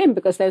equity in the game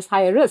because there's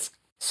higher risk.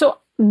 So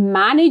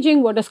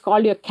managing what is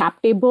called your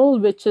cap table,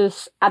 which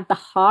is at the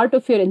heart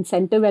of your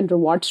incentive and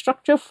reward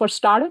structure for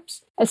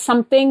startups, is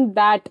something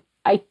that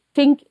I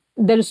think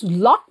there's a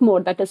lot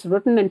more that is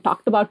written and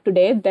talked about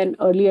today than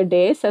earlier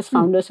days as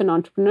founders and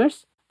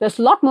entrepreneurs. There's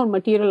a lot more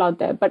material out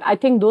there, but I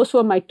think those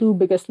were my two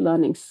biggest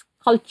learnings.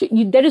 Culture,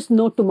 there is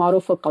no tomorrow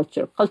for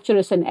culture. Culture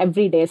is an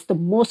everyday. It's the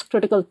most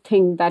critical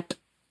thing that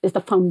is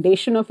the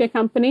foundation of your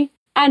company.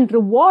 And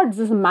rewards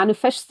is a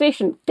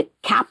manifestation. The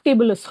cap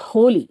table is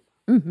holy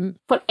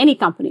for any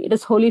company. It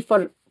is holy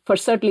for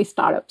certainly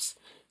startups.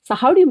 So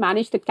how do you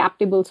manage the cap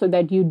table so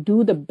that you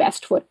do the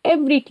best for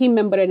every team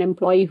member and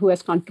employee who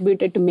has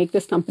contributed to make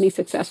this company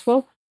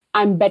successful?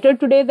 I'm better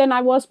today than I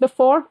was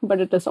before,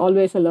 but it is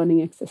always a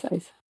learning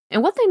exercise.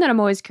 And one thing that I'm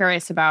always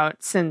curious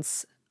about,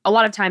 since a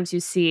lot of times you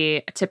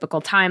see a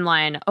typical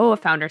timeline, a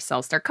founder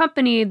sells their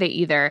company. They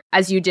either,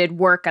 as you did,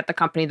 work at the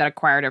company that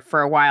acquired it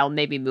for a while,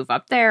 maybe move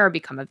up there or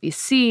become a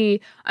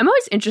VC. I'm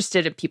always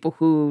interested in people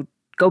who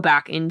go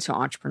back into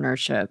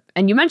entrepreneurship.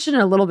 And you mentioned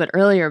it a little bit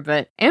earlier,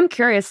 but I'm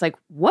curious, like,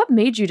 what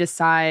made you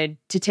decide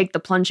to take the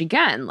plunge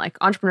again? Like,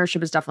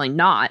 entrepreneurship is definitely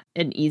not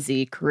an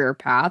easy career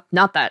path.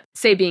 Not that,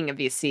 say, being a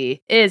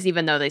VC is,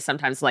 even though they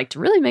sometimes like to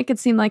really make it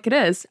seem like it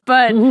is.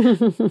 But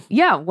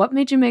yeah, what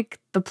made you make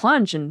the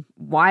plunge and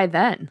why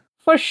then?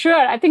 For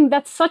sure. I think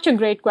that's such a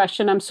great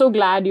question. I'm so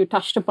glad you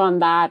touched upon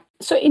that.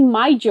 So in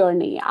my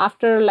journey,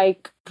 after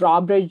like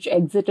Drawbridge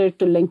exited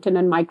to LinkedIn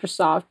and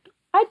Microsoft,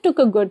 I took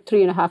a good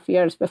 3.5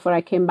 years before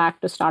I came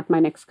back to start my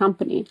next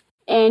company.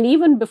 And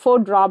even before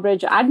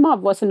Drawbridge,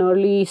 AdMob was an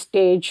early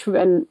stage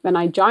when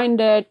I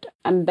joined it.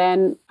 And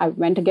then I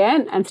went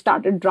again and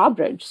started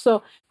Drawbridge.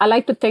 So I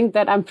like to think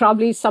that I'm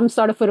probably some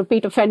sort of a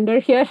repeat offender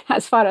here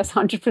as far as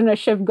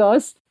entrepreneurship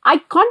goes. I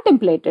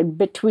contemplated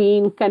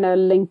between kind of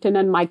LinkedIn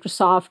and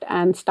Microsoft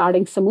and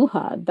starting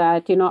Samooha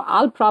that,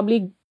 I'll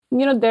probably,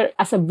 there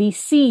as a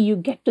VC, you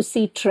get to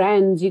see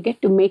trends, you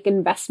get to make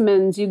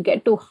investments, you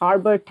get to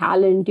harbor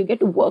talent, you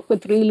get to work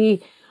with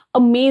really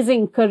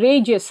amazing,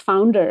 courageous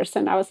founders.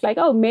 And I was like,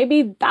 oh,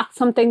 maybe that's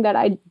something that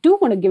I do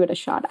want to give it a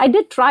shot. I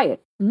did try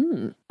it.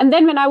 And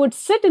then when I would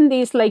sit in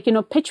these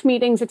pitch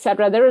meetings,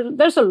 etc.,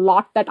 there's a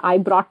lot that I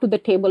brought to the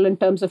table in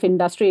terms of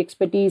industry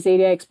expertise,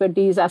 area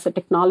expertise as a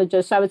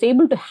technologist. So I was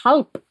able to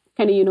help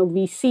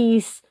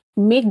VCs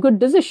make good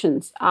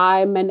decisions.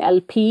 I'm an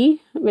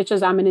LP, which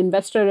is I'm an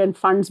investor in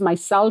funds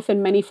myself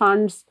in many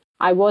funds.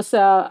 I was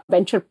a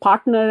venture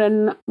partner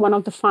in one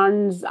of the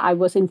funds. I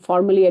was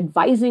informally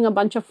advising a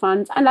bunch of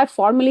funds, and I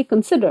formally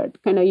considered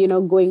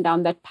going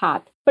down that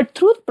path. But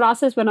through the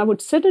process, when I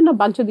would sit in a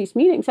bunch of these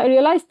meetings, I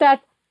realized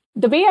that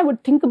the way I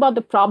would think about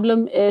the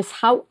problem is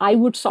how I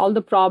would solve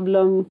the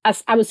problem.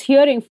 As I was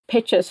hearing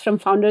pitches from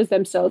founders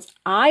themselves,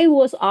 I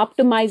was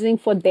optimizing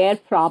for their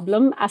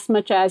problem as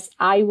much as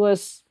I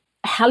was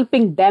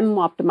helping them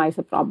optimize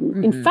the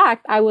problem. In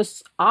fact, I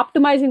was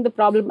optimizing the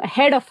problem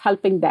ahead of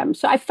helping them.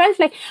 So I felt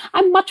like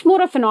I'm much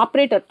more of an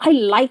operator. I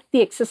like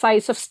the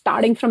exercise of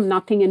starting from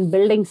nothing and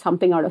building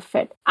something out of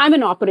it. I'm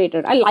an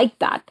operator. I like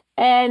that.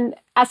 And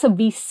as a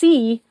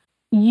VC,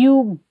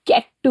 you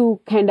get to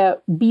kind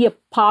of be a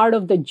part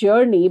of the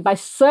journey by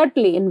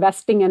certainly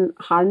investing and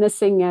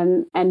harnessing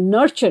and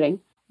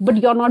nurturing,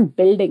 but you're not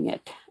building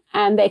it.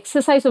 And the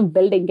exercise of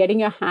building, getting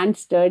your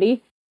hands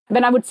dirty,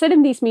 when I would sit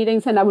in these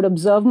meetings and I would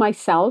observe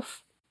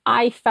myself,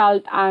 I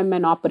felt I'm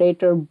an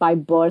operator by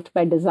birth,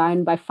 by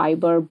design, by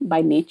fiber,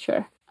 by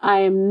nature. I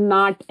am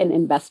not an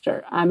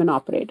investor. I'm an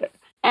operator.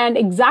 And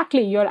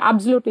exactly, you're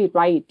absolutely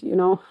right.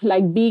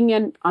 Like being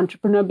an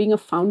entrepreneur, being a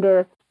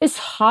founder is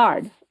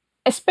hard,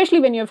 especially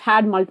when you've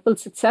had multiple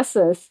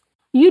successes.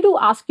 You do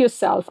ask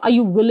yourself, are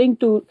you willing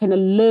to kind of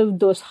live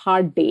those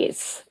hard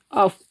days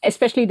of,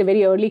 especially the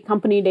very early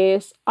company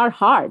days are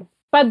hard.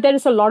 But there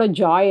is a lot of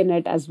joy in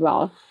it as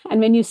well. And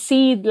when you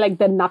see like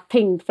the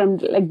nothing from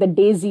like the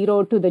day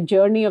zero to the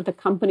journey of the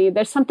company,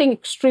 there's something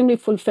extremely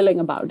fulfilling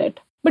about it.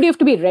 But you have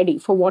to be ready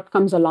for what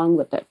comes along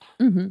with it.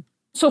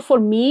 So for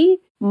me,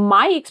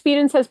 my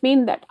experience has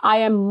been that I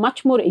am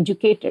much more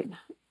educated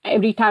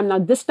every time. Now,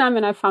 this time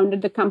when I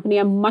founded the company,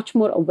 I'm much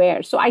more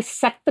aware. So I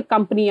set the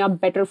company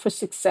up better for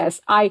success.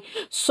 I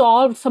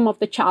solved some of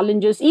the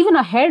challenges even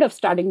ahead of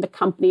starting the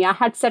company. I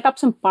had set up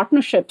some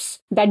partnerships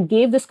that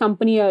gave this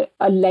company a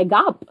leg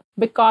up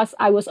because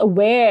I was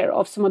aware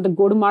of some of the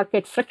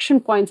go-to-market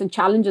friction points and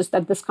challenges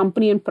that this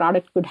company and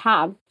product could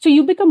have. So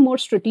you become more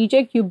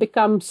strategic, you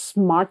become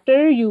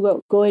smarter,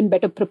 you go in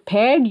better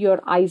prepared, your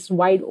eyes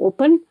wide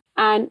open,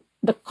 and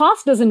the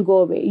cost doesn't go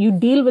away. You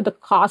deal with the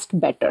cost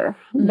better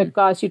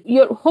because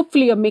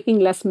you're making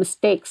less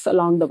mistakes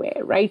along the way,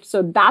 right?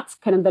 So that's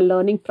kind of the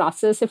learning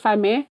process, if I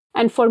may.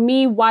 And for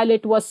me, while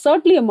it was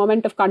certainly a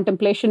moment of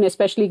contemplation,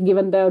 especially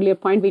given the earlier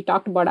point we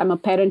talked about, I'm a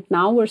parent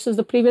now versus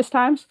the previous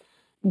times.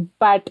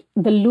 But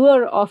the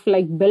lure of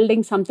like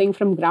building something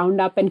from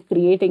ground up and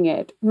creating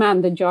it,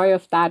 man, the joy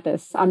of that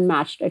is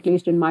unmatched, at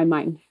least in my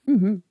mind.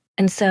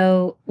 And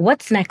so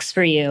what's next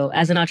for you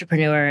as an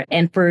entrepreneur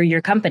and for your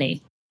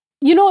company?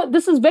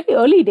 This is very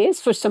early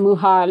days for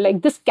Samooha,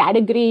 like this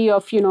category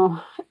of,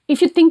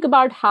 if you think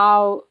about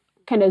how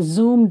kind of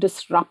Zoom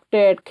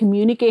disrupted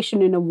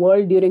communication in a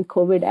world during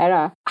COVID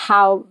era,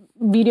 how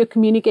video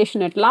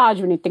communication at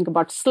large, when you think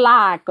about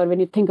Slack or when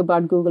you think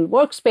about Google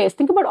Workspace,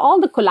 think about all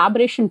the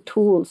collaboration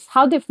tools,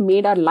 how they've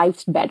made our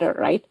lives better,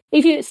 right?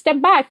 If you step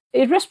back,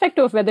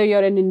 irrespective of whether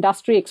you're an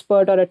industry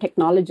expert or a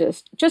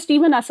technologist, just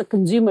even as a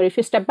consumer, if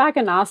you step back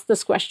and ask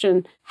this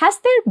question, has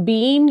there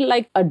been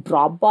like a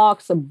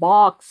Dropbox, a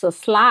Box, a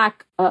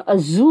Slack, a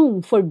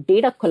Zoom for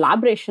data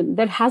collaboration?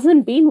 There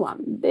hasn't been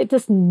one. It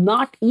is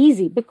not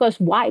easy. Because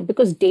why?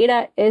 Because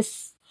data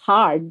is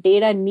hard.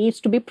 Data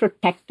needs to be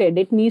protected.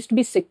 It needs to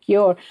be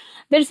secure.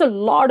 There's a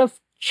lot of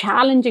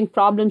challenging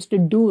problems to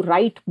do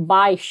right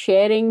by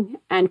sharing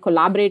and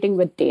collaborating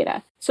with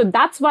data. So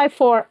that's why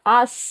for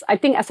us, I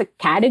think as a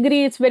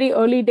category, it's very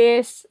early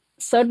days.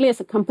 Certainly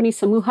as a company,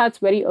 Samooha, it's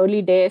very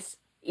early days.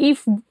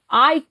 If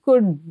I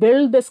could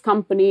build this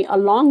company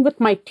along with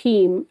my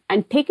team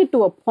and take it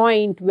to a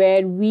point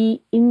where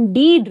we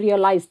indeed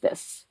realize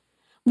this,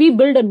 we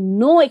build a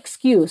no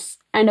excuse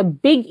and a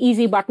big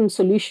easy button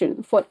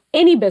solution for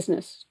any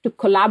business to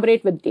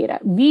collaborate with data.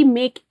 We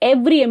make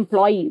every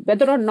employee,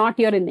 whether or not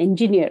you're an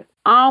engineer,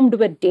 armed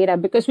with data,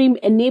 because we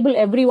enable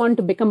everyone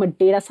to become a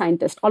data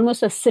scientist,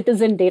 almost a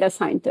citizen data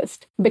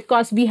scientist,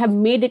 because we have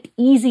made it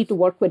easy to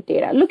work with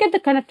data. Look at the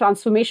kind of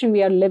transformation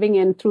we are living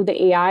in through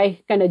the AI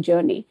kind of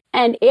journey.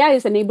 And AI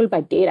is enabled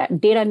by data.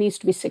 Data needs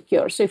to be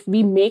secure. So if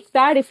we make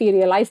that, if we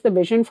realize the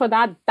vision for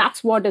that,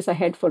 that's what is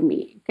ahead for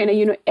me.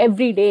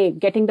 Every day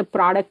getting the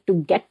product to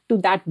get to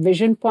that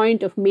vision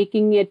point of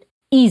making it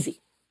easy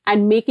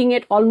and making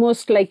it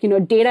almost like,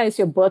 data is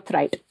your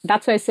birthright.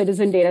 That's why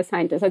citizen data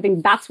scientist. I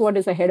think that's what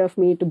is ahead of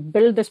me, to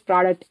build this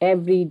product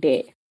every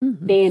day,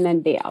 day in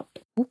and day out.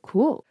 Oh,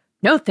 cool.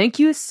 No, thank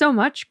you so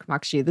much,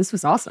 Kamakshi. This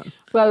was awesome.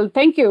 Well,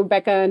 thank you,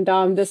 Becca.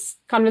 And this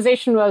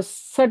conversation was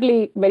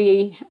certainly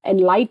very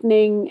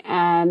enlightening.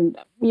 And,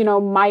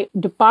 my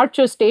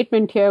departure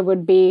statement here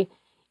would be,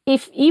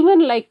 if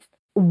even like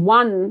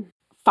one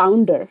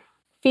founder,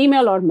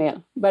 female or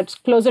male, but it's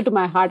closer to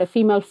my heart, a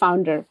female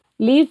founder,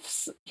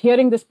 leaves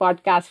hearing this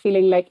podcast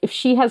feeling like if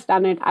she has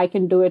done it, I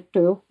can do it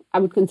too, I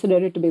would consider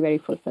it to be very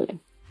fulfilling.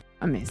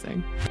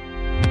 Amazing.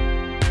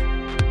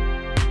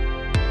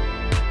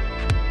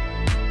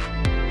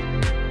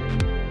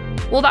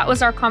 Well, that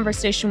was our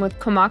conversation with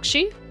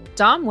Kamakshi.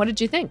 Dom, what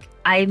did you think?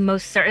 I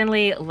most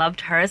certainly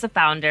loved her as a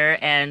founder,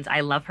 and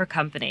I love her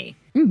company.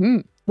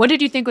 Mm-hmm. What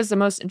did you think was the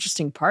most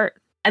interesting part?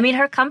 I mean,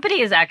 her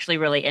company is actually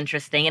really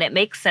interesting, and it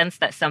makes sense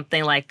that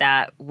something like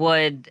that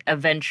would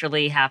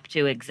eventually have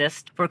to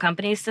exist for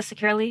companies to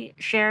securely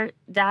share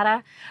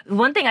data.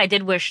 One thing I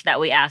did wish that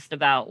we asked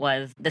about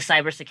was the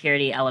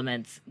cybersecurity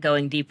elements,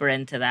 going deeper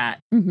into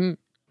that. Mm-hmm.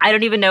 I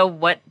don't even know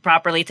what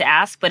properly to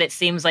ask, but it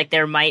seems like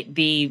there might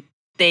be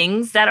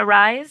things that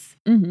arise.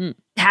 Mm-hmm.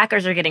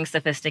 Hackers are getting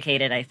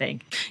sophisticated, I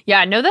think.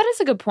 Yeah, no, that is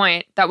a good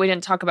point that we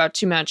didn't talk about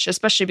too much,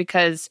 especially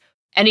because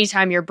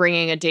anytime you're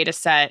bringing a data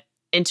set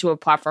into a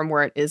platform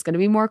where it is going to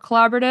be more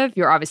collaborative,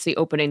 you're obviously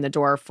opening the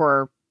door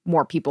for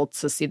more people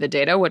to see the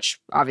data, which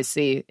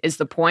obviously is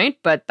the point,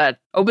 but that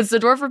opens the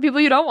door for people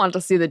you don't want to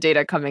see the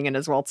data coming in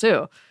as well,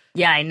 too.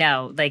 Yeah, I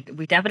know. Like,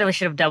 we definitely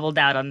should have doubled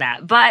down on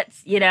that. But,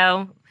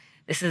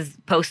 this is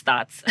post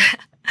thoughts.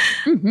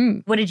 Mm-hmm.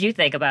 What did you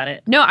think about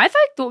it? No, I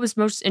thought what was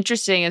most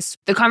interesting is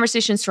the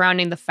conversation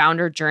surrounding the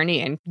founder journey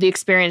and the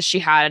experience she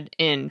had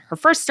in her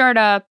first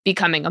startup,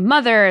 becoming a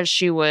mother as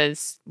she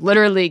was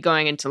literally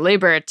going into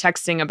labor,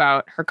 texting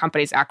about her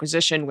company's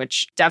acquisition,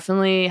 which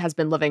definitely has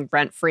been living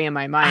rent-free in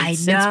my mind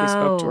since we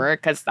spoke to her,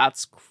 because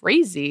that's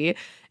crazy.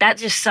 That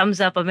just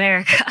sums up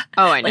America.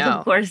 Oh, I know. Like,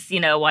 of course,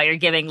 while you're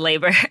giving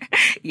labor.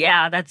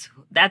 Yeah,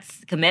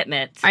 that's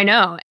commitment. I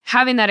know.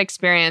 Having that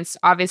experience,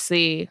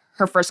 obviously,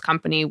 her first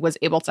company was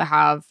able to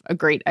have a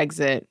great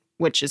exit,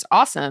 which is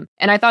awesome.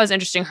 And I thought it was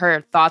interesting,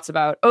 her thoughts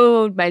about,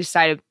 I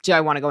decided, do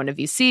I want to go into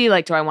VC?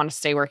 Like, do I want to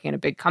stay working in a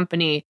big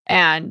company?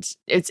 And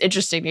it's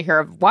interesting to hear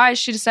of why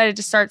she decided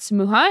to start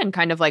Samooha and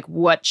kind of like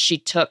what she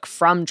took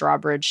from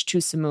Drawbridge to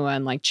Samooha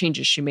and like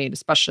changes she made,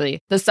 especially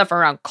the stuff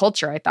around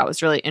culture I thought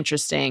was really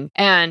interesting.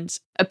 And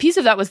a piece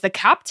of that was the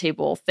cap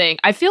table thing.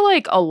 I feel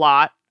like a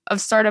lot of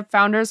startup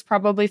founders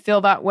probably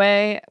feel that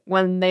way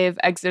when they've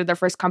exited their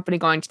first company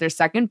going to their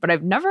second, but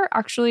I've never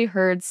actually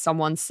heard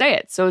someone say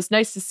it. So it's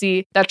nice to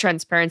see that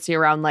transparency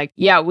around like,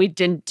 yeah, we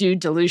didn't do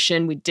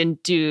dilution. We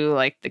didn't do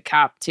like the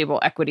cap table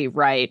equity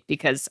right,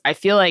 because I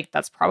feel like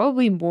that's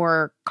probably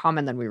more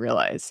common than we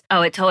realize.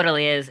 Oh, it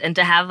totally is. And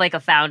to have like a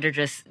founder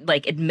just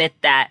like admit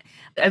that,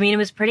 I mean, it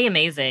was pretty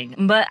amazing.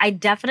 But I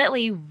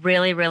definitely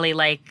really, really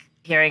like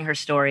hearing her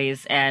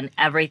stories and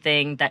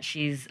everything that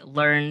she's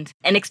learned.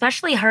 And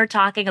especially her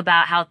talking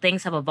about how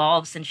things have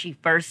evolved since she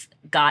first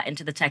got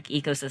into the tech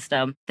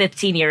ecosystem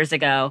 15 years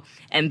ago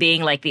and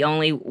being like the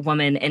only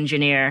woman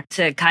engineer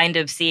to kind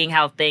of seeing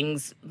how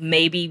things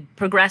may be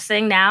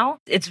progressing now.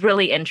 It's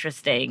really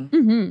interesting.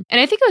 Mm-hmm.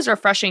 And I think it was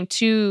refreshing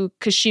too,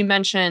 because she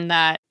mentioned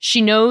that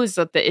she knows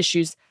that the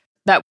issues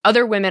that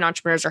other women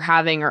entrepreneurs are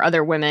having, or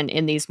other women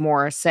in these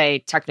more, say,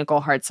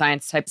 technical hard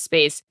science type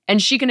space.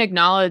 And she can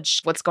acknowledge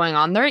what's going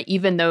on there,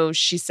 even though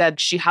she said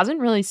she hasn't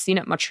really seen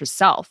it much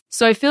herself.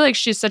 So I feel like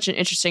she's such an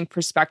interesting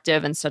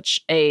perspective and such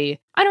a,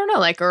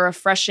 like a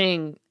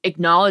refreshing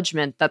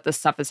acknowledgement that this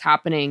stuff is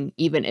happening,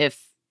 even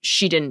if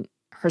she didn't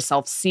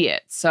herself see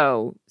it.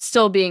 So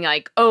still being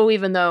like,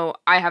 even though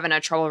I haven't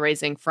had trouble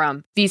raising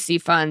from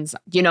VC funds,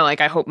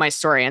 I hope my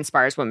story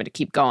inspires women to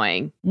keep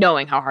going,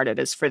 knowing how hard it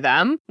is for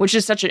them, which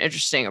is such an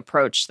interesting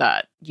approach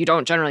that you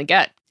don't generally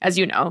get. As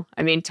you know,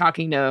 I mean,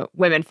 talking to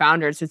women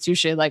founders, it's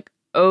usually like,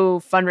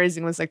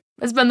 fundraising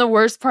has been the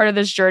worst part of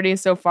this journey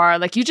so far.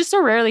 Like, you just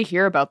so rarely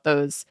hear about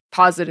those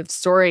positive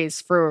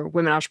stories for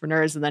women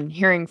entrepreneurs, and then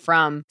hearing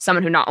from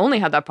someone who not only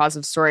had that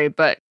positive story,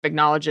 but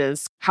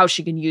acknowledges how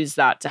she can use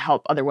that to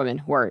help other women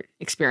who are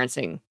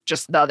experiencing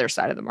just the other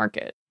side of the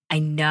market. I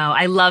know.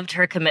 I loved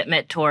her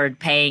commitment toward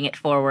paying it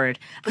forward.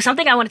 But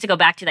something I wanted to go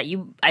back to that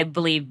you, I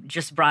believe,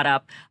 just brought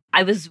up.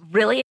 I was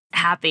really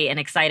happy and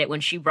excited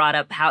when she brought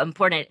up how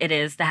important it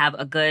is to have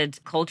a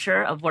good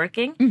culture of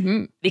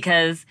working,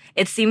 because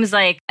it seems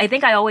like, I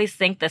think I always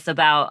think this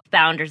about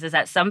founders, is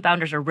that some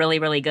founders are really,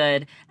 really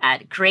good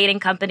at creating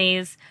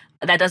companies.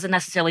 That doesn't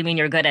necessarily mean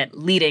you're good at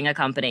leading a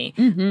company.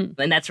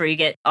 And that's where you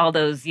get all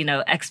those,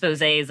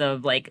 exposés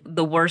of like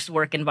the worst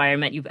work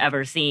environment you've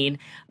ever seen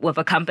with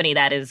a company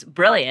that is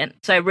brilliant.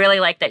 So I really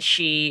like that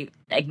she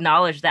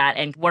acknowledged that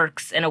and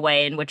works in a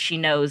way in which she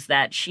knows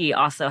that she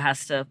also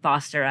has to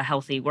foster a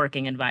healthy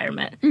working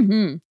environment.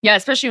 Yeah,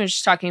 especially when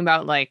she's talking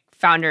about like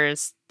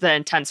founders, the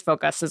intense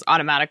focus is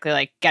automatically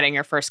like getting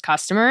your first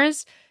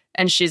customers.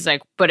 And she's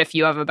like, but if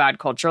you have a bad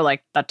culture,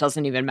 like that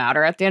doesn't even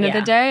matter at the end of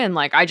the day. And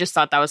like, I just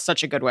thought that was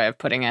such a good way of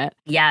putting it.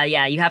 Yeah.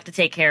 You have to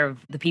take care of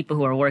the people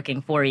who are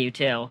working for you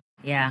too.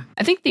 Yeah.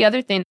 I think the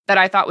other thing that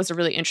I thought was a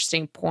really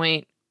interesting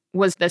point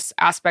was this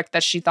aspect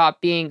that she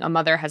thought being a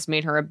mother has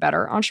made her a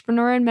better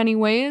entrepreneur in many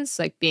ways,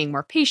 like being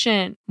more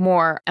patient,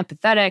 more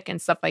empathetic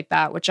and stuff like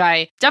that, which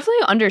I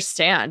definitely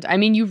understand. I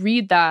mean, you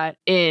read that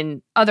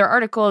in other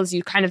articles,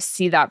 you kind of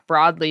see that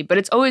broadly, but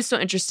it's always so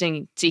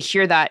interesting to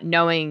hear that,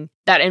 knowing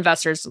that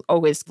investors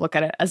always look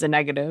at it as a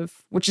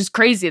negative, which is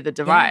crazy, the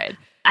divide.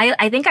 Yeah.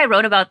 I think I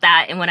wrote about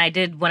that, and when I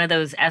did one of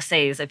those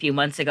essays a few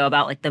months ago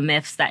about like the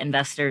myths that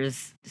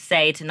investors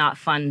say to not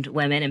fund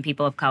women and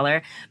people of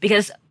color,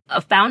 because a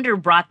founder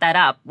brought that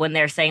up when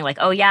they're saying like,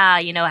 oh yeah,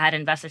 I had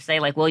investors say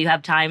like, well, you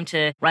have time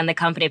to run the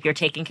company if you're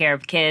taking care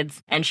of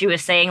kids. And she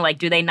was saying like,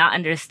 do they not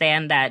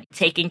understand that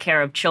taking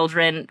care of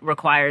children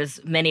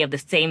requires many of the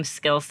same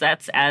skill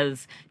sets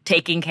as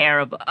taking care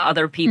of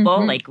other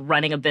people, like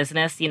running a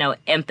business,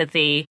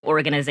 empathy,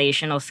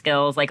 organizational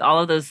skills, like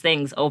all of those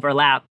things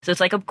overlap. So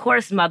it's like, of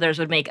course, mothers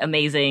would make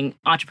amazing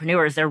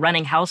entrepreneurs. They're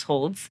running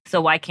households.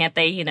 So why can't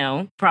they,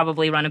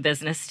 probably run a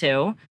business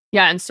too?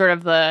 Yeah, and sort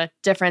of the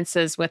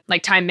differences with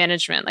like time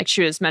management. Like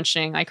she was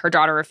mentioning like her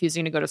daughter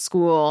refusing to go to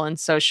school. And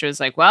so she was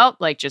like, well,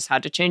 like just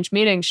had to change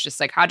meetings, just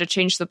like had to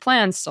change the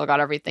plans, still got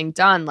everything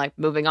done, like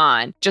moving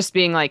on. Just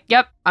being like,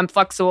 yep, I'm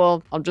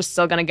flexible. I'm just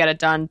still going to get it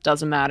done.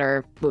 Doesn't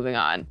matter. Moving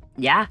on.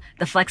 Yeah,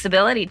 the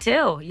flexibility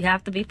too. You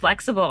have to be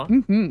flexible.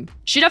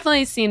 She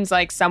definitely seems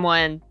like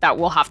someone that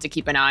we'll have to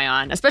keep an eye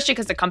on, especially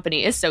because the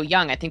company is so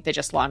young. I think they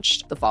just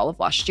launched the fall of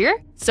last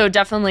year. So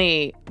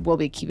definitely we'll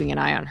be keeping an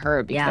eye on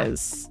her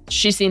because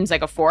she seems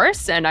like a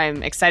force, and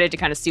I'm excited to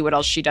kind of see what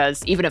else she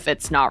does, even if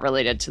it's not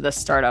related to this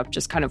startup,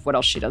 just kind of what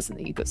else she does in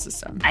the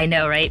ecosystem. I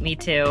know, right? Me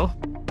too.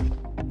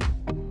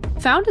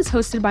 Found is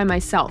hosted by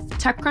myself,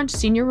 TechCrunch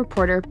senior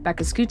reporter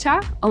Becca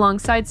Skuta,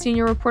 alongside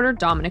senior reporter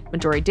Dominic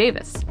Midori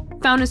Davis.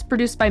 Found is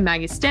produced by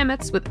Maggie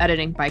Stamets with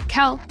editing by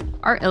Kel.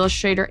 Our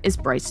illustrator is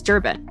Bryce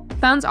Durbin.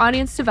 Found's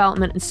audience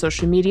development and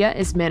social media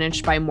is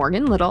managed by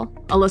Morgan Little,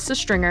 Alyssa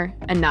Stringer,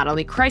 and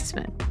Natalie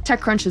Kreisman.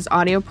 TechCrunch's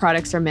audio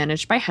products are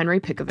managed by Henry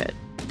Pickavet.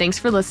 Thanks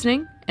for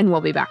listening, and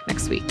we'll be back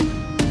next week.